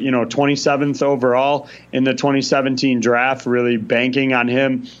 27th overall in the 2017 draft, really banking on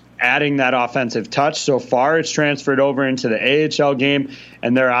him adding that offensive touch. So far, it's transferred over into the AHL game,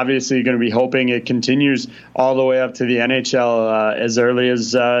 and they're obviously going to be hoping it continues all the way up to the NHL as early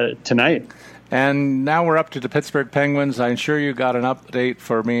as tonight. And now we're up to the Pittsburgh Penguins. I'm sure you got an update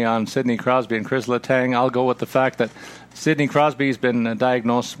for me on Sidney Crosby and Chris Letang. I'll go with the fact that Sidney Crosby's been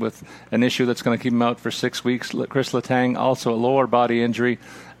diagnosed with an issue that's going to keep him out for 6 weeks. Chris Letang, also a lower body injury.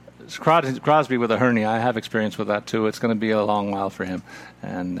 Crosby with a hernia. I have experience with that too. It's going to be a long while for him,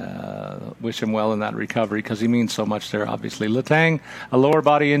 and wish him well in that recovery because he means so much there, obviously. Letang, a lower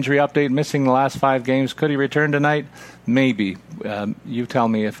body injury update, missing the last 5 games. Could he return tonight? Maybe. You tell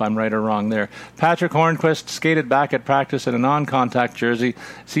me if I'm right or wrong there. Patrick Hornquist skated back at practice in a non-contact jersey.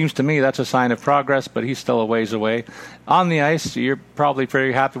 Seems to me that's a sign of progress, but he's still a ways away. On the ice, you're probably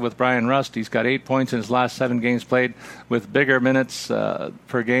very happy with Brian Rust. He's got 8 points in his last 7 games played with bigger minutes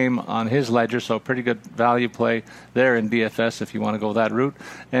per game on his ledger, so pretty good value play there in DFS if you want to go that route.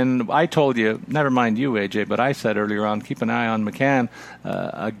 And I told you, never mind you, AJ, but I said earlier on, keep an eye on McCann,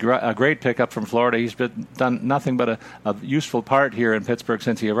 a great pickup from Florida. He's done nothing but a useful part here in Pittsburgh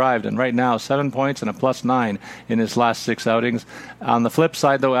since he arrived, and right now 7 points and a +9 in his last 6 outings. On the flip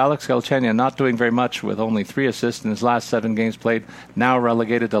side, though, Alex Galchenyuk not doing very much with only 3 assists in his last 7 games played, now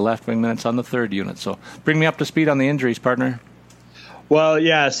relegated to left wing minutes on the 3rd unit. So bring me up to speed on the injuries, partner. Well,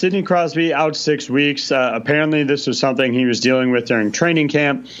 yeah, Sidney Crosby out 6 weeks. Apparently this was something he was dealing with during training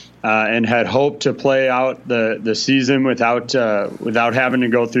camp and had hoped to play out the season without having to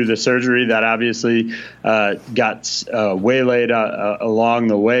go through the surgery that obviously got waylaid along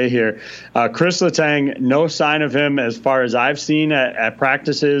the way here. Chris Letang, no sign of him as far as I've seen at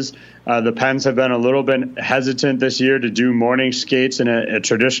practices. The Pens have been a little bit hesitant this year to do morning skates in a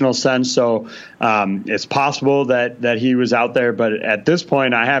traditional sense, so it's possible that he was out there, but at this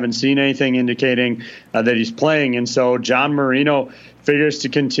point I haven't seen anything indicating that he's playing, and so John Marino figures to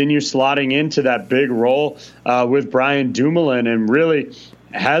continue slotting into that big role with Brian Dumoulin, and really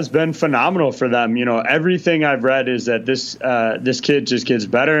has been phenomenal for them. You know, everything I've read is that this kid just gets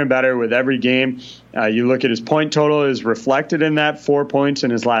better and better with every game. You look at his point total is reflected in that, 4 points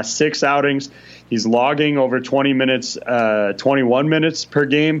in his last 6 outings. He's logging over 21 minutes per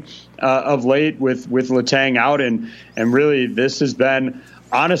game of late with Letang out, and really this has been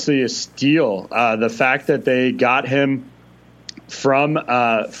honestly a steal. The fact that they got him from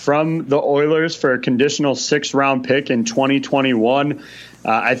the Oilers for a conditional 6th-round pick in 2021.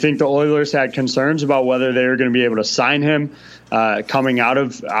 I think the Oilers had concerns about whether they were going to be able to sign him coming out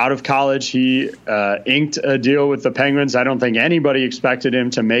of college. He inked a deal with the Penguins. I don't think anybody expected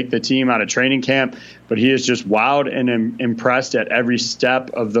him to make the team out of training camp, but he is just wowed and impressed at every step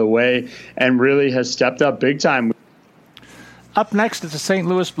of the way and really has stepped up big time. Up next is the St.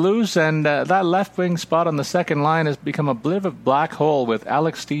 Louis Blues, and that left wing spot on the second line has become a bit of a black hole with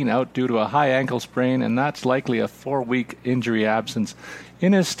Alex Steen out due to a high ankle sprain, and that's likely a 4-week injury absence.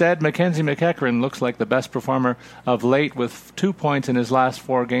 In his stead, Mackenzie McEachran looks like the best performer of late with 2 points in his last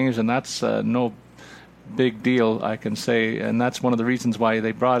 4 games, and that's no big deal, I can say, and that's one of the reasons why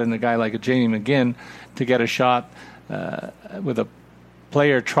they brought in a guy like a Jamie McGinn to get a shot with a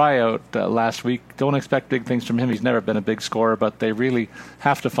player tryout last week. Don't expect big things from him. He's never been a big scorer, but they really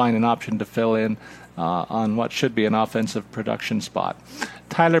have to find an option to fill in on what should be an offensive production spot.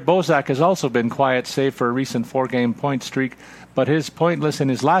 Tyler Bozak has also been quiet, save for a recent 4-game point streak, but he's pointless in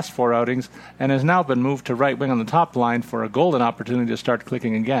his last 4 outings and has now been moved to right wing on the top line for a golden opportunity to start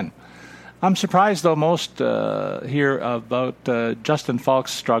clicking again. I'm surprised, though, most here about Justin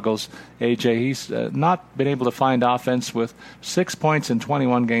Falk's struggles, AJ. He's not been able to find offense with 6 points in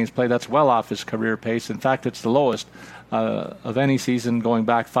 21 games played. That's well off his career pace. In fact, it's the lowest of any season going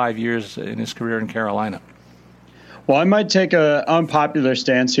back 5 years in his career in Carolina. Well, I might take an unpopular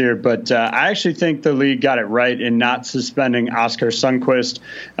stance here, but I actually think the league got it right in not suspending Oskar Sundqvist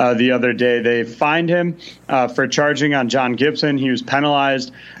the other day. They fined him for charging on John Gibson. He was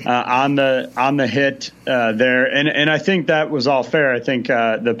penalized on the hit there, and I think that was all fair. I think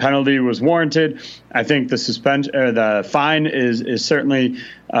the penalty was warranted. I think the fine is certainly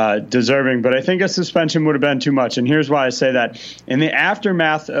deserving, but I think a suspension would have been too much. And here's why I say that. In the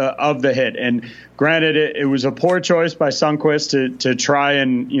aftermath of the hit, and granted, it was a poor choice by Sundqvist to try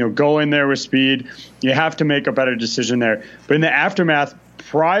and go in there with speed. You have to make a better decision there. But in the aftermath,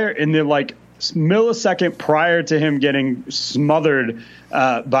 in the millisecond prior to him getting smothered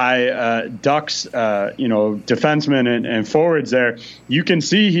by Ducks, defensemen and forwards there, you can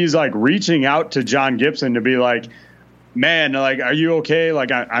see he's reaching out to John Gibson to be like, man, are you okay?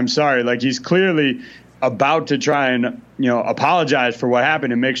 I'm sorry. He's clearly about to try and, apologize for what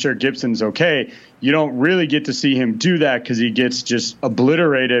happened and make sure Gibson's okay. You don't really get to see him do that because he gets just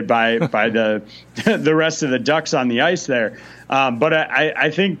obliterated by the rest of the Ducks on the ice there. But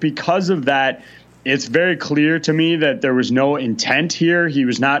I think because of that, it's very clear to me that there was no intent here. He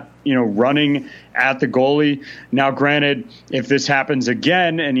was not, running at the goalie. Now, granted, if this happens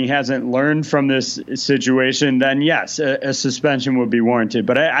again and he hasn't learned from this situation, then yes, a suspension would be warranted.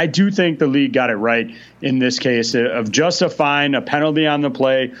 But I do think the league got it right in this case of just a fine, a penalty on the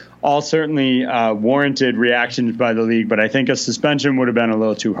play, all certainly warranted reactions by the league. But I think a suspension would have been a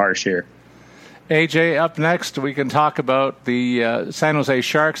little too harsh here. AJ, up next, we can talk about the San Jose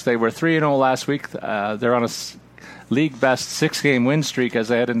Sharks. They were 3-0 last week. They're on a league-best 6-game win streak as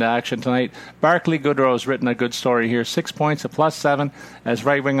they head into action tonight. Barclay Goodrow's written a good story here. 6 points, a +7 as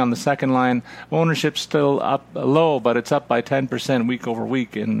right wing on the second line. Ownership still up low, but it's up by 10% week over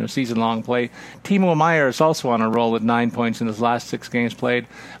week in the season-long play. Timo Meier is also on a roll with 9 points in his last 6 games played.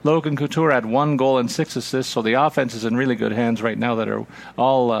 Logan Couture had 1 goal and 6 assists, so the offense is in really good hands right now that are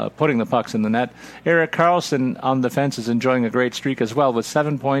all putting the pucks in the net. Erik Karlsson on defense is enjoying a great streak as well with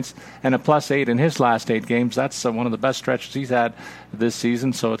 7 points and a +8 in his last 8 games. That's one of the best stretches he's had this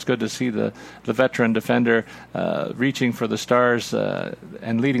season, so it's good to see the veteran defender reaching for the stars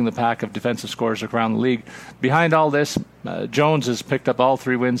and leading the pack of defensive scorers around the league. Behind all this, Jones has picked up all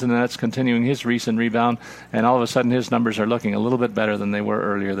 3 wins, and that's continuing his recent rebound, and all of a sudden his numbers are looking a little bit better than they were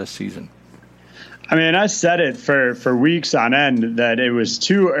earlier this season. I mean, I said it for weeks on end that it was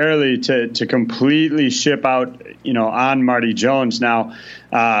too early to completely ship out, on Marty Jones. Now,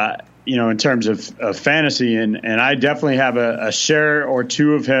 in terms of fantasy, and I definitely have a share or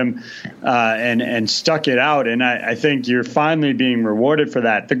two of him and stuck it out, and I think you're finally being rewarded for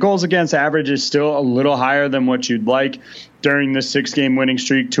that. The goals against average is still a little higher than what you'd like during this 6-game winning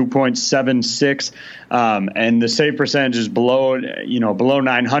streak, 2.76, and the save percentage is below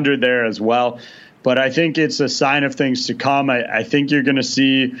 900 there as well. But I think it's a sign of things to come. I think you're going to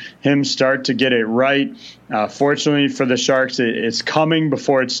see him start to get it right. Fortunately for the Sharks, it's coming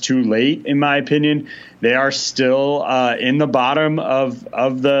before it's too late, in my opinion. They are still in the bottom of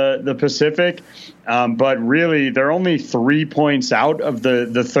the Pacific. But really, they're only 3 points out of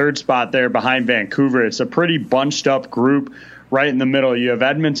the third spot there behind Vancouver. It's a pretty bunched up group right in the middle. You have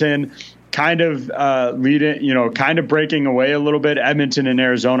Edmonton kind of kind of breaking away a little bit. Edmonton and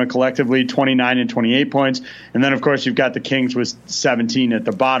Arizona collectively 29 and 28 points. And then, of course, you've got the Kings with 17 at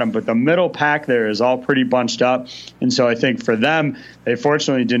the bottom. But the middle pack there is all pretty bunched up. And so I think for them, they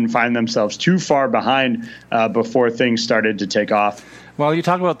fortunately didn't find themselves too far behind before things started to take off. Well, you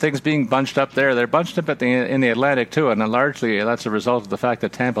talk about things being bunched up there. They're bunched up in the Atlantic, too, and largely that's a result of the fact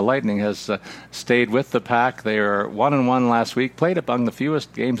that Tampa Lightning has stayed with the pack. They are 1-1 last week, played among the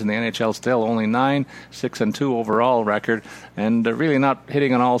fewest games in the NHL still, only 9, 6-2 overall record, and really not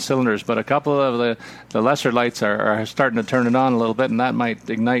hitting on all cylinders. But a couple of the lesser lights are starting to turn it on a little bit, and that might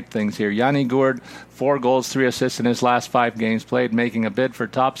ignite things here. Yanni Gourde, 4 goals, 3 assists in his last 5 games played, making a bid for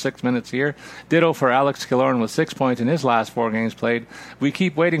top 6 minutes here. Ditto for Alex Killorn with 6 points in his last 4 games played. We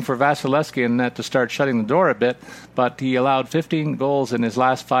keep waiting for Vasilevsky in net to start shutting the door a bit, but he allowed 15 goals in his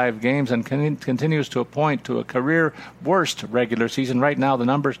last 5 games and continues to point to a career worst regular season. Right now, the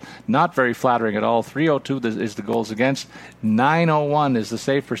numbers not very flattering at all. 302 is the goals against. 901 is the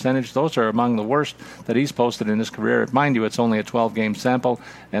save percentage. Those are among the worst that he's posted in his career. Mind you, it's only a 12-game sample,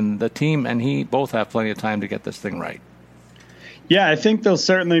 and the team and he both have plenty of time to get this thing right. Yeah, I think they'll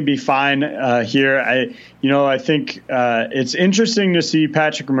certainly be fine here. I think it's interesting to see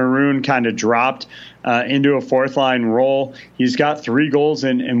Patrick Maroon kind of dropped into a fourth-line role. He's got 3 goals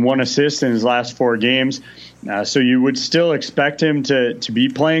and 1 assist in his last 4 games. So you would still expect him to be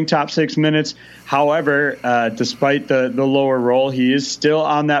playing top 6 minutes. However, despite the lower role, he is still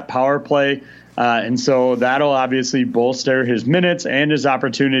on that power play. And so that'll obviously bolster his minutes and his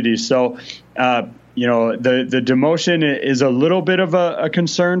opportunities. So, the demotion is a little bit of a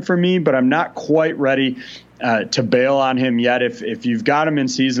concern for me, but I'm not quite ready to bail on him yet. If you've got him in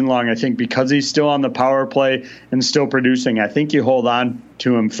season long, I think because he's still on the power play and still producing, I think you hold on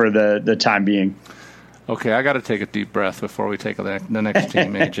to him for the time being. Okay, I got to take a deep breath before we take the next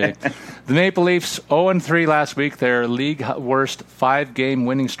team, AJ. The Maple Leafs 0-3 last week. Their league worst 5-game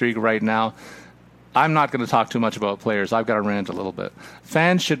winning streak right now. I'm not going to talk too much about players. I've got to rant a little bit.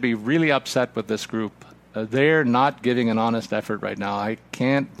 Fans should be really upset with this group. They're not giving an honest effort right now. I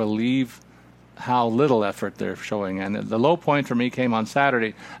can't believe how little effort they're showing. And the low point for me came on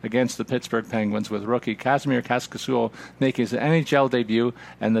Saturday against the Pittsburgh Penguins with rookie Casimir Kaskisuo making his NHL debut,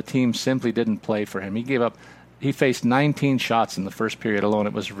 and the team simply didn't play for him. He faced 19 shots in the first period alone.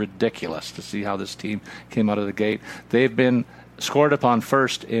 It was ridiculous to see how this team came out of the gate. They've been scored upon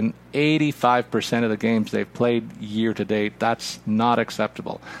first in 85% of the games they've played year to date. That's not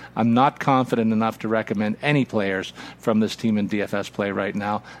acceptable. I'm not confident enough to recommend any players from this team in DFS play right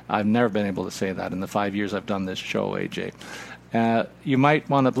now. I've never been able to say that in the 5 years I've done this show, AJ. You might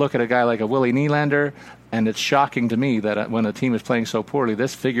want to look at a guy like a Willie Nylander, and it's shocking to me that when a team is playing so poorly,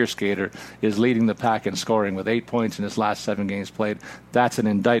 this figure skater is leading the pack in scoring with 8 points in his last 7 games played. That's an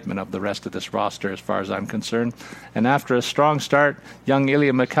indictment of the rest of this roster as far as I'm concerned. And after a strong start, young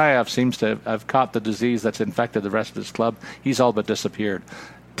Ilya Mikheyev seems to have caught the disease that's infected the rest of his club. He's all but disappeared.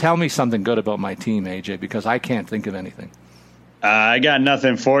 Tell me something good about my team, AJ, because I can't think of anything. I got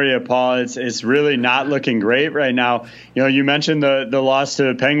nothing for you, Paul. It's really not looking great right now. You know, you mentioned the loss to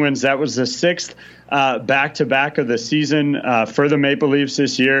the Penguins. That was the 6th back-to-back of the season for the Maple Leafs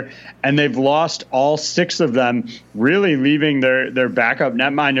this year, and they've lost all 6 of them, really leaving their backup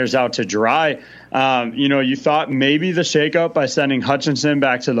netminders out to dry. You thought maybe the shakeup by sending Hutchinson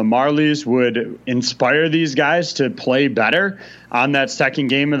back to the Marlies would inspire these guys to play better on that second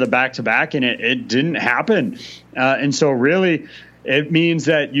game of the back-to-back, and it didn't happen. And so really it means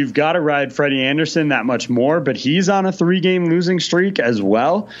that you've got to ride Freddie Anderson that much more, but he's on a 3-game losing streak as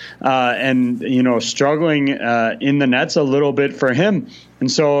well. And struggling in the nets a little bit for him. And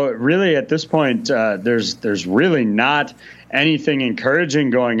so really at this point, there's really not anything encouraging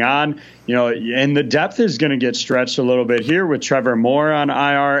going on, and the depth is going to get stretched a little bit here with Trevor Moore on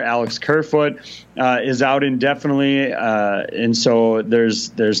IR. Alex Kerfoot is out indefinitely. And so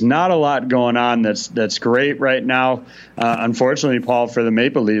there's not a lot going on that's great right now, unfortunately, Paul, for the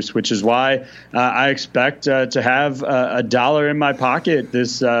Maple Leafs, which is why I expect to have $1 in my pocket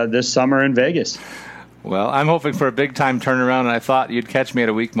this summer in Vegas. Well, I'm hoping for a big-time turnaround, and I thought you'd catch me at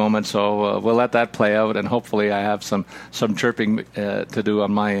a weak moment, so we'll let that play out, and hopefully I have some chirping to do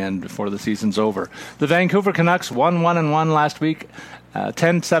on my end before the season's over. The Vancouver Canucks won 1-1 last week,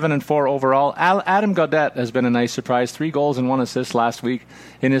 10-7-4 overall. Adam Gaudette has been a nice surprise, 3 goals and 1 assist last week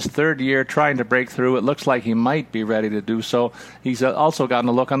in his 3rd year trying to break through. It looks like he might be ready to do so. He's also gotten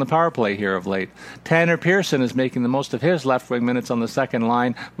a look on the power play here of late. Tanner Pearson is making the most of his left wing minutes on the second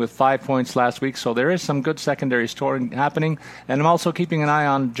line with 5 points last week, so there is some good secondary scoring happening. And I'm also keeping an eye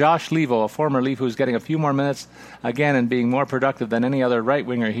on Josh Levo, a former Leaf who's getting a few more minutes again and being more productive than any other right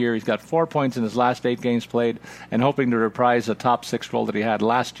winger here. He's got 4 points in his last 8 games played and hoping to reprise a top 6 role that he had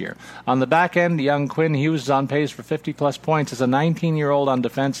last year. On the back end, young Quinn Hughes is on pace for 50-plus points as a 19-year-old on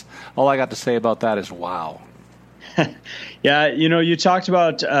defense. All I got to say about that is wow. Yeah, you talked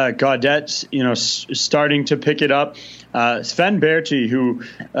about Gaudette, starting to pick it up. Sven Baertschi, who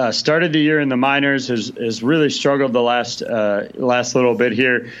started the year in the minors, has really struggled the last little bit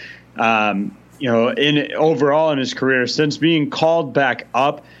here. Overall in his career, since being called back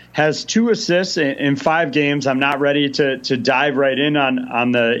up, has 2 assists in 5 games. I'm not ready to dive right in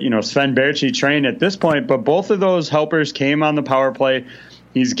on the Sven Baertschi train at this point, but both of those helpers came on the power play.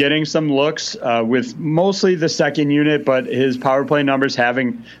 He's getting some looks with mostly the second unit, but his power play numbers have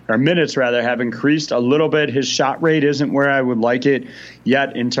increased a little bit. His shot rate isn't where I would like it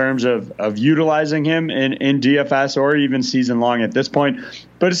yet in terms of utilizing him in DFS or even season long at this point.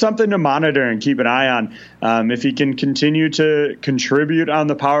 But it's something to monitor and keep an eye on. If he can continue to contribute on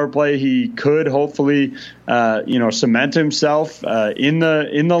the power play, he could hopefully, cement himself in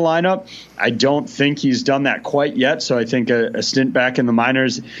the lineup. I don't think he's done that quite yet, so I think a stint back in the minors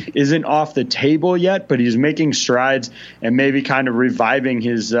isn't off the table yet. But he's making strides and maybe kind of reviving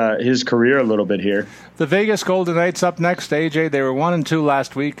his career a little bit here. The Vegas Golden Knights up next, AJ. They were 1-2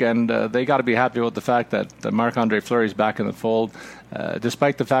 last week, and they got to be happy with the fact that Marc-Andre Fleury's back in the fold.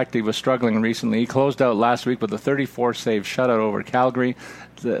 Despite the fact he was struggling recently, he closed out last week with a 34-save shutout over Calgary.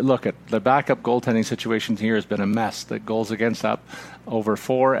 Look at the backup goaltending situation here has been a mess. The goals against up over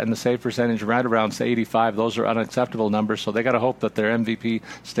 4 and the save percentage right around 85. Those are unacceptable numbers, so they got to hope that their MVP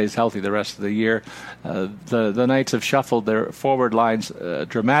stays healthy the rest of the year. The Knights have shuffled their forward lines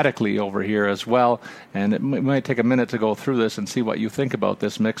dramatically over here as well, and it might take a minute to go through this and see what you think about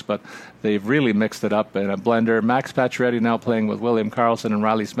this mix, but they've really mixed it up in a blender. Max Pacioretty now playing with William Karlsson and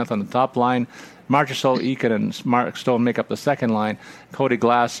Riley Smith on the top line. Marchessault, Eakin, and Mark Stone make up the second line. Cody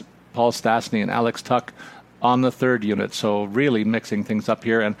Glass, Paul Stastny, and Alex Tuch on the third unit. So really mixing things up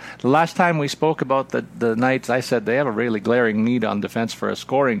here. And the last time we spoke about the Knights, I said they have a really glaring need on defense for a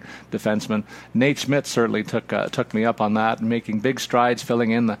scoring defenseman. Nate Schmidt certainly took me up on that, making big strides,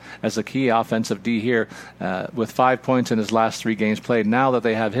 filling in as a key offensive D here with 5 points in his last 3 games played. Now that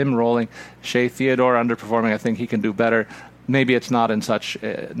they have him rolling, Shea Theodore underperforming, I think he can do better. Maybe it's not in such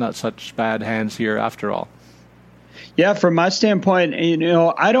bad hands here after all. Yeah, from my standpoint,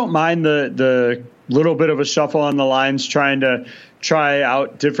 I don't mind the little bit of a shuffle on the lines, trying to try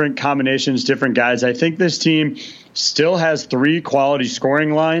out different combinations, different guys. I think this team still has 3 quality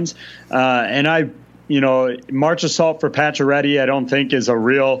scoring lines. And March Assault for Pacioretty, I don't think is a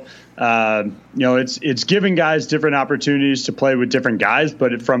real, it's giving guys different opportunities to play with different guys.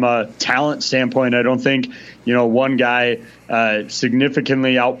 But from a talent standpoint, I don't think, one guy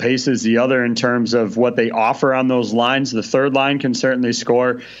significantly outpaces the other in terms of what they offer on those lines. The third line can certainly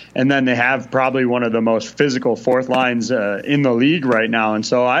score. And then they have probably one of the most physical fourth lines in the league right now. And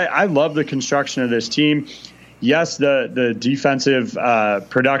so I love the construction of this team. Yes, the defensive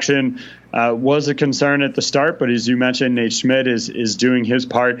production was a concern at the start, but as you mentioned, Nate Schmidt is doing his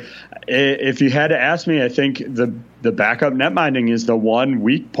part. If you had to ask me, I think the backup netminding is the one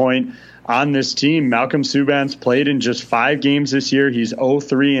weak point on this team. Malcolm Subban's played in just 5 games this year. He's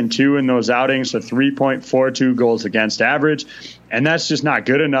 0-3-2 in those outings, so 3.42 goals against average, and that's just not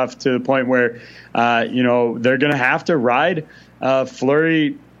good enough to the point where they're going to have to ride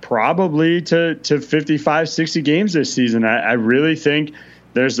Fleury probably to 55, 60 games this season. I really think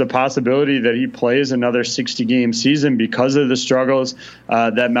there's the possibility that he plays another 60-game season because of the struggles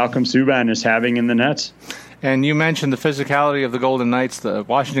that Malcolm Subban is having in the nets. And you mentioned the physicality of the Golden Knights. The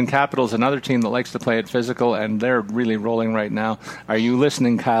Washington Capitals, another team that likes to play it physical, and they're really rolling right now. Are you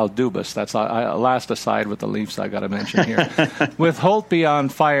listening, Kyle Dubas? That's a last aside with the Leafs I got to mention here. With Holtby on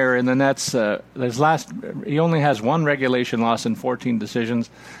fire in the nets, he only has 1 regulation loss in 14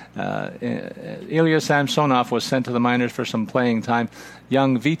 decisions. Ilya Samsonov was sent to the minors for some playing time.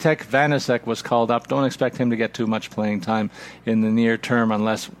 Young Vitek Vanacek was called up. Don't expect him to get too much playing time in the near term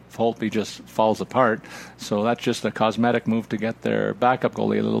unless Holtby just falls apart. So that's just a cosmetic move to get their backup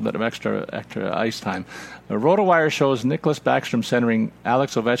goalie a little bit of extra ice time. The RotoWire shows Nicholas Backstrom centering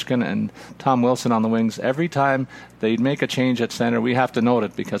Alex Ovechkin and Tom Wilson on the wings. Every time they make a change at center, we have to note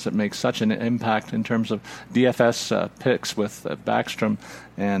it because it makes such an impact in terms of DFS picks with Backstrom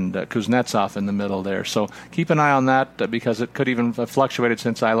and Kuznetsov in the middle there. So keep an eye on that because it could even have fluctuated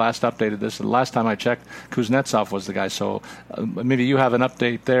since I last updated this. The last time I checked, Kuznetsov was the guy. So maybe you have an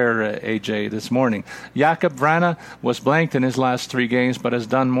update there, AJ, this morning. Jakub Vrana was blanked in his last 3 games, but has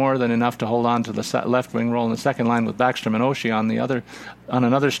done more than enough to hold on to the left wing role in the second line with Backstrom and Oshie on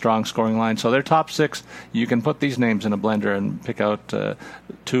another strong scoring line. So their top 6, you can put these names in a blender and pick out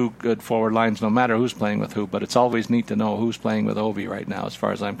 2 good forward lines, no matter who's playing with who. But it's always neat to know who's playing with Ovi right now, as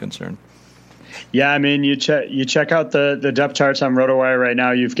far as I'm concerned. Yeah, I mean, you check out the depth charts on RotoWire right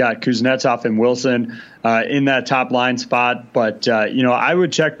now. You've got Kuznetsov and Wilson in that top line spot. But, I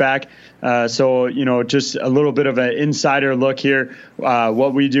would check back. Just a little bit of an insider look here.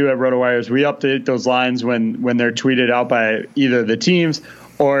 What we do at RotoWire is we update those lines when they're tweeted out by either the teams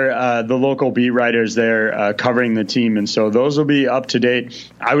or the local beat writers there covering the team. And so those will be up to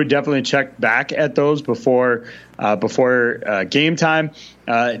date. I would definitely check back at those before game time.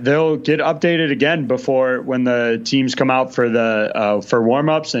 They'll get updated again when the teams come out for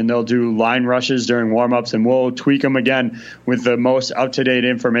warm-ups, and they'll do line rushes during warm-ups, and we'll tweak them again with the most up-to-date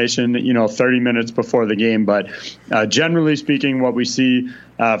information, 30 minutes before the game. But generally speaking, what we see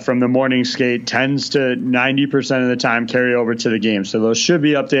from the morning skate tends to 90% of the time carry over to the game. So those should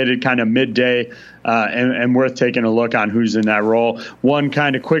be updated kind of midday and worth taking a look on who's in that role. One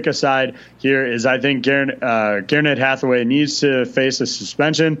kind of quick aside here is I think Garnet Hathaway needs to face a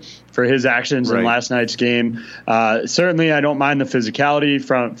suspension for his actions in last night's game. Certainly, I don't mind the physicality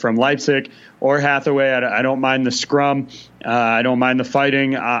from Leipzig or Hathaway. I don't mind the scrum. I don't mind the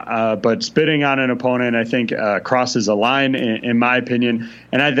fighting, but spitting on an opponent, I think, crosses a line, in my opinion.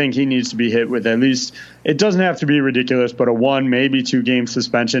 And I think he needs to be hit with at least, it doesn't have to be ridiculous, but a 1, maybe 2 game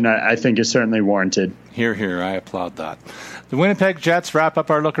suspension, I think is certainly warranted. Hear, hear. I applaud that. The Winnipeg Jets wrap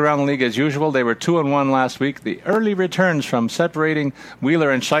up our look around the league as usual. They were 2-1 last week. The early returns from separating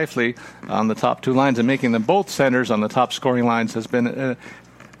Wheeler and Scheifele on the top 2 lines and making them both centers on the top scoring lines has been an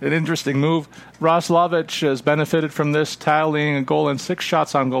interesting move. Roslovic has benefited from this, tallying a goal and 6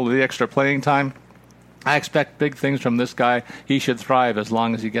 shots on goal with the extra playing time. I expect big things from this guy. He should thrive as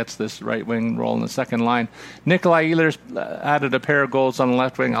long as he gets this right wing role in the second line. Nikolai Ehlers added a pair of goals on the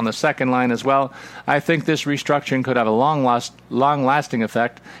left wing on the second line as well. I think this restructuring could have a long-lasting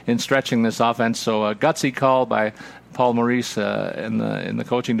effect in stretching this offense. So a gutsy call by Paul Maurice in the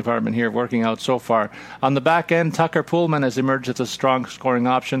coaching department here, working out so far. On the back end, Tucker Poolman has emerged as a strong scoring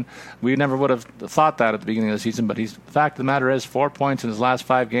option. We never would have thought that at the beginning of the season, but the fact of the matter is 4 points in his last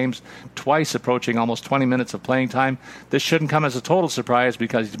 5 games, twice approaching almost 20 minutes of playing time. This shouldn't come as a total surprise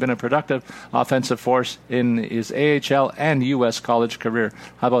because he's been a productive offensive force in his AHL and U.S. college career.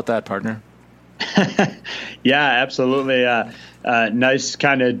 How about that, partner? Yeah, absolutely. Nice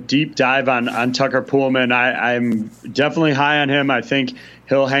kind of deep dive on Tucker Poolman. I'm definitely high on him. I think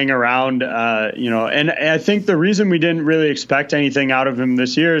he'll hang around, and I think the reason we didn't really expect anything out of him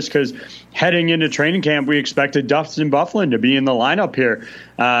this year is because heading into training camp, we expected Dustin Byfuglien to be in the lineup here.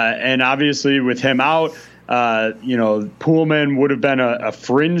 And obviously with him out, Poolman would have been a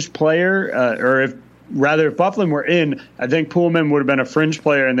fringe player, or if Byfuglien were in, I think Poolman would have been a fringe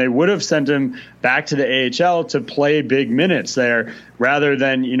player, and they would have sent him back to the AHL to play big minutes there rather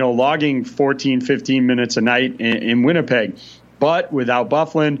than, logging 14, 15 minutes a night in Winnipeg. But without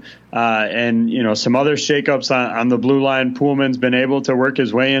Byfuglien and, some other shakeups on the blue line, Poolman's been able to work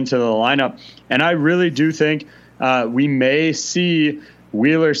his way into the lineup. And I really do think we may see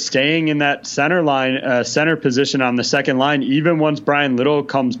Wheeler staying in that center position on the second line, even once Brian Little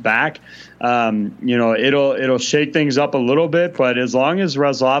comes back. It'll shake things up a little bit, but as long as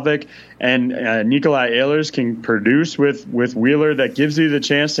Roslovic and Nikolai Ehlers can produce with Wheeler, that gives you the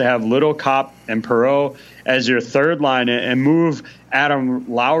chance to have Little, Kopp, and Perreault as your third line and move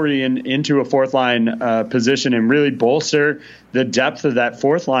Adam Lowry into a fourth line position and really bolster the depth of that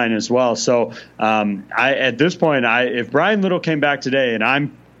fourth line as well. So at this point, if Brian Little came back today, and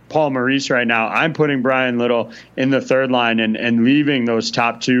I'm Paul Maurice right now, I'm putting Brian Little in the third line and leaving those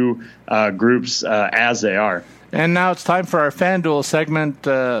top two groups as they are. And now it's time for our FanDuel segment.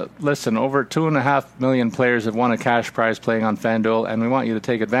 Listen, over 2.5 million players have won a cash prize playing on FanDuel, and we want you to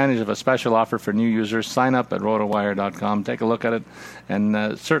take advantage of a special offer for new users. Sign up at rotowire.com. Take a look at it,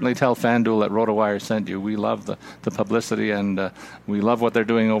 and certainly tell FanDuel that RotoWire sent you. We love the publicity, and we love what they're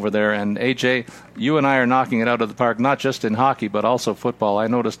doing over there. And, AJ, you and I are knocking it out of the park, not just in hockey, but also football. I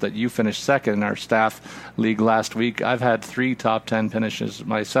noticed that you finished second in our staff league last week. I've had 3 top 10 finishes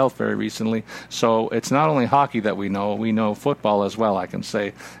myself very recently. So it's not only hockey that we know football as well, I can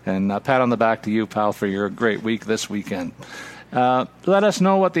say. And pat on the back to you, pal, for your great week this weekend. Let us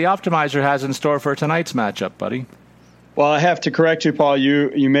know what the Optimizer has in store for tonight's matchup, buddy. Well, I have to correct you, Paul.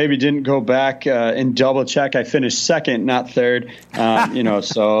 You maybe didn't go back and double check. I finished second, not third.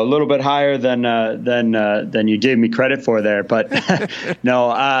 So a little bit higher than you gave me credit for there. But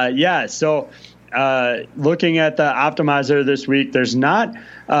no, yeah. So looking at the Optimizer this week, there's not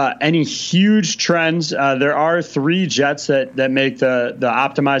any huge trends. There are 3 Jets that make the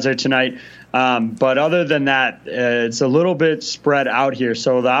Optimizer tonight. But other than that, it's a little bit spread out here.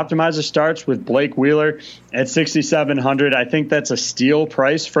 So the Optimizer starts with Blake Wheeler at $6,700. I think that's a steal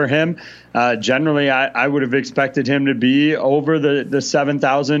price for him. Generally, I would have expected him to be over the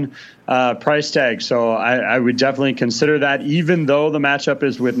 $7,000 price tag. So I would definitely consider that, even though the matchup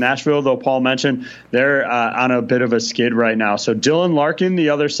is with Nashville, though Paul mentioned they're on a bit of a skid right now. So Dylan Larkin,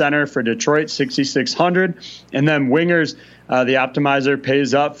 the other center for Detroit, $6,600. And then wingers, the Optimizer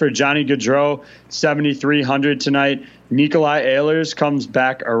pays up for Johnny Gaudreau, $7,300 tonight. Nikolai Ehlers comes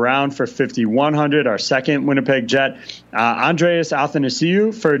back around for $5,100, our second Winnipeg Jet. Andreas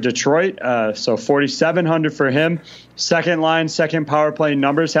Athanasiou for Detroit, so $4,700 for him. Second line, second power play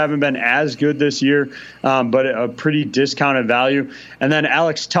numbers haven't been as good this year, but a pretty discounted value. And then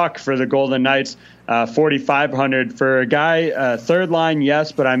Alex Tuch for the Golden Knights, $4,500 for a guy. Third line,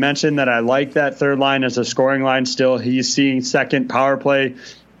 yes, but I mentioned that I like that third line as a scoring line still. He's seeing second power play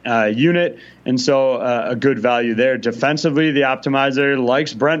unit, and so a good value there. Defensively, the Optimizer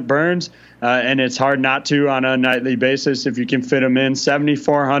likes Brent Burns, and it's hard not to on a nightly basis if you can fit him in.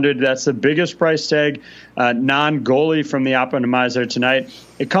 $7,400, that's the biggest price tag non-goalie from the Optimizer tonight.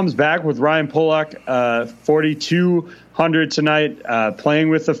 It comes back with Ryan Pulock, $4,200 tonight, playing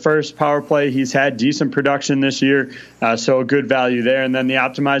with the first power play. He's had decent production this year, so a good value there. And then the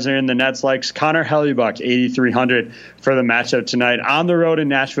Optimizer in the nets likes Connor Hellebuyck, $8,300 for the matchup tonight. On the road in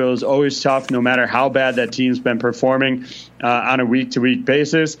Nashville is always tough, no matter how bad that team's been performing on a week-to-week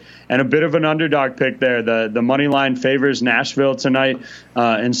basis. And a bit of an underdog pick there. The money line favors Nashville tonight,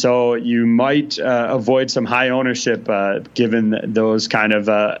 and so you might avoid some high ownership given those kind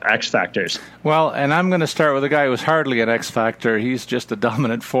of X factors. Well, and I'm going to start with a guy who's hardly an X factor. He's just a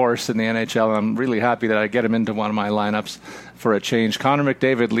dominant force in the NHL, and I'm really happy that I get him into one of my lineups for a change. Connor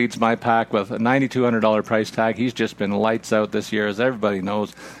McDavid leads my pack with a $9,200 price tag. He's just been lights out this year, as everybody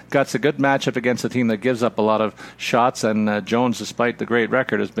knows. Got a good matchup against a team that gives up a lot of shots, and Jones, despite the great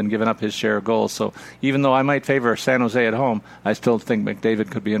record, has been giving up his share of goals. So even though I might favor San Jose at home, I still think McDavid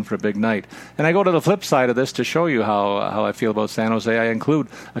could be in for a big night. And I go to the flip side of this to show you how I feel about San Jose. I include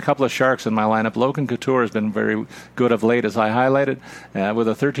a couple of Sharks in my lineup. Logan Couture has been very good of late, as I highlighted, with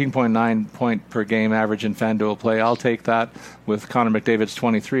a 13.9 point per game average in FanDuel play. I'll take that. with Connor McDavid's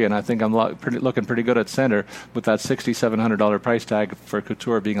 23, and I think I'm looking pretty good at center with that $6,700 price tag for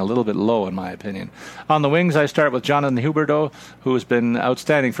Couture being a little bit low, in my opinion. On the wings, I start with Jonathan Huberdeau, who has been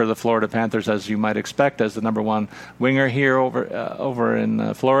outstanding for the Florida Panthers, as you might expect, as the number one winger here over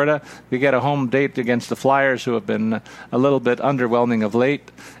in Florida. They get a home date against the Flyers, who have been a little bit underwhelming of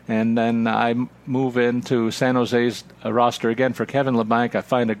late. And then I move into San Jose's roster again for Kevin Labanc. I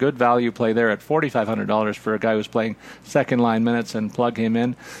find a good value play there at $4,500 for a guy who's playing second-line minutes and plug him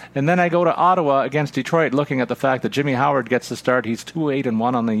in. And then I go to Ottawa against Detroit, looking at the fact that Jimmy Howard gets the start. He's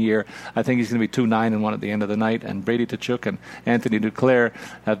 2-8-1 on the year. I think he's going to be 2-9-1 at the end of the night. And Brady Tkachuk and Anthony Duclair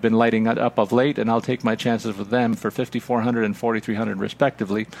have been lighting it up of late, and I'll take my chances with them for $5,400 and $4,300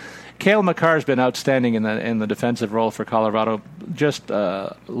 respectively. Cale Makar has been outstanding in the defensive role for Colorado. Just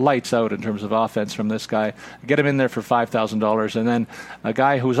lights out in terms of offense from this guy. Get him in there for $5,000. And then a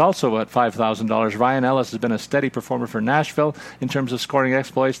guy who's also at $5,000, Ryan Ellis, has been a steady performer for Nashville in terms of scoring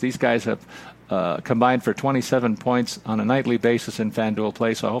exploits. These guys have combined for 27 points on a nightly basis in FanDuel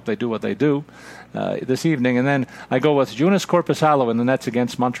play, so I hope they do what they do this evening. And then I go with Joonas Korpisalo in the Nets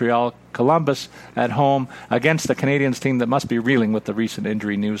against Montreal. Columbus at home against the Canadiens team that must be reeling with the recent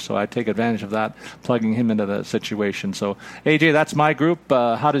injury news, so I take advantage of that, plugging him into the situation. So, AJ, that's my group.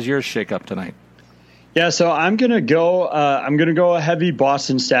 How does yours shake up tonight? Yeah, so I'm gonna go a heavy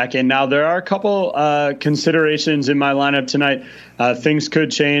Boston stack in. Now there are a couple considerations in my lineup tonight. Things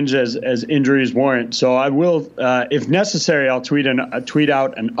could change as injuries warrant. So I will, if necessary, I'll tweet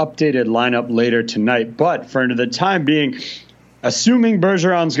out an updated lineup later tonight. But for the time being, assuming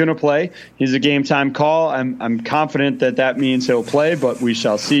Bergeron's going to play, he's a game time call. I'm confident that means he'll play, but we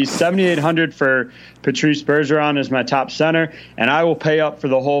shall see. $7,800 for Patrice Bergeron is my top center, and I will pay up for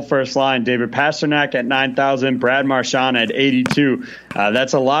the whole first line. David Pastrnak at $9,000, Brad Marchand at $82,000.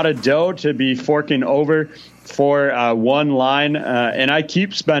 That's a lot of dough to be forking over for one line, and I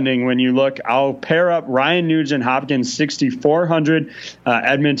keep spending. When you look, I'll pair up Ryan Nugent-Hopkins, $6,400,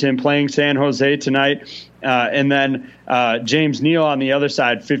 Edmonton playing San Jose tonight, and then James Neal on the other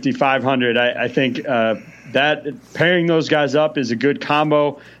side, $5,500. I think that pairing those guys up is a good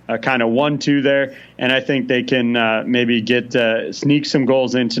combo, kind of 1-2 there, and I think they can maybe sneak some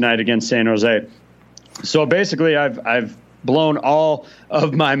goals in tonight against San Jose. So basically, I've blown all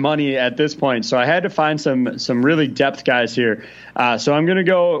of my money at this point, so I had to find some really depth guys here. So I'm going to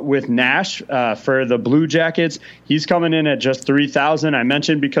go with Nash for the Blue Jackets. He's coming in at just $3,000. I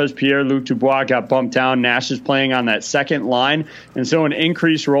mentioned because Pierre-Luc Dubois got bumped down, Nash is playing on that second line, and so an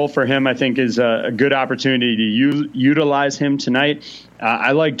increased role for him I think is a good opportunity to utilize him tonight.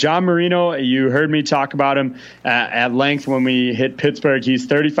 I like John Marino. You heard me talk about him at length when we hit Pittsburgh. He's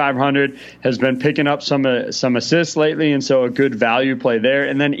 $3,500, has been picking up some assists lately, and so a good value play there.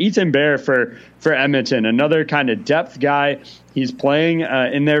 And then Ethan Bear for Edmonton, another kind of depth guy. He's playing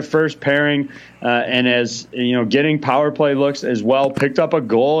in their first pairing, and as you know, getting power play looks as well. Picked up a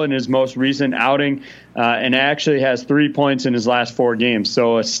goal in his most recent outing, and actually has 3 points in his last 4 games.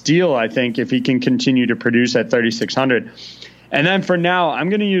 So a steal, I think, if he can continue to produce at $3,600. And then for now, I'm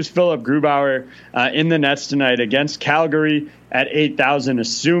going to use Philip Grubauer in the Nets tonight against Calgary at $8,000,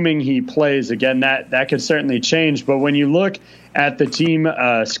 assuming he plays. Again, that could certainly change. But when you look at the team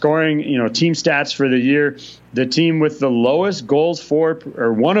scoring, team stats for the year, the team with the lowest goals for,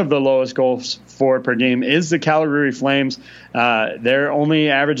 or one of the lowest goals for per game, is the Calgary Flames. They're only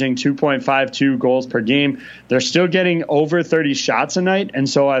averaging 2.52 goals per game. They're still getting over 30 shots a night, and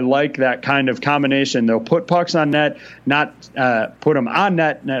so I like that kind of combination. They'll put pucks on net, not put them on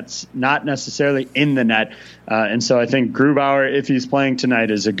net, nets not necessarily in the net. And so I think Grubauer, if he's playing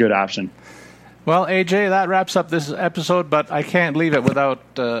tonight, is a good option. Well, AJ, that wraps up this episode, but I can't leave it without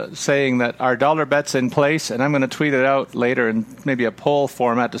saying that our dollar bet's in place, and I'm going to tweet it out later in maybe a poll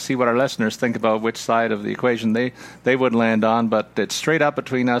format to see what our listeners think about which side of the equation they would land on. But it's straight up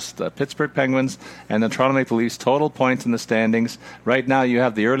between us, the Pittsburgh Penguins and the Toronto Maple Leafs, total points in the standings. Right now you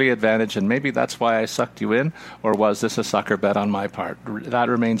have the early advantage, and maybe that's why I sucked you in, or was this a sucker bet on my part? That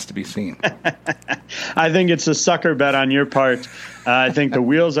remains to be seen. I think it's a sucker bet on your part. I think the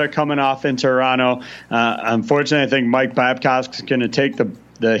wheels are coming off in Toronto. Unfortunately, I think Mike Babcock's going to take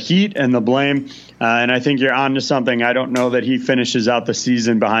the heat and the blame, and I think you're on to something. I don't know that he finishes out the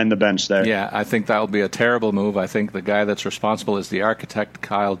season behind the bench there. Yeah, I think that will be a terrible move. I think the guy that's responsible is the architect,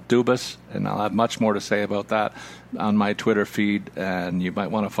 Kyle Dubas, and I'll have much more to say about that on my Twitter feed, and you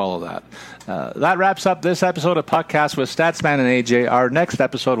might want to follow that. That wraps up this episode of Puckcast with Statsman and AJ. Our next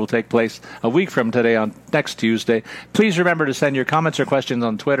episode will take place a week from today on next Tuesday. Please remember to send your comments or questions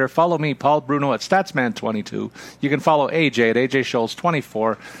on Twitter. Follow me, Paul Bruno, at Statsman22. You can follow AJ at AJ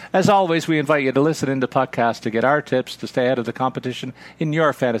Scholes24. As always, we invite you to listen listen into podcasts to get our tips to stay ahead of the competition in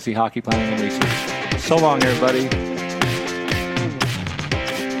your fantasy hockey planning and research. So long, everybody.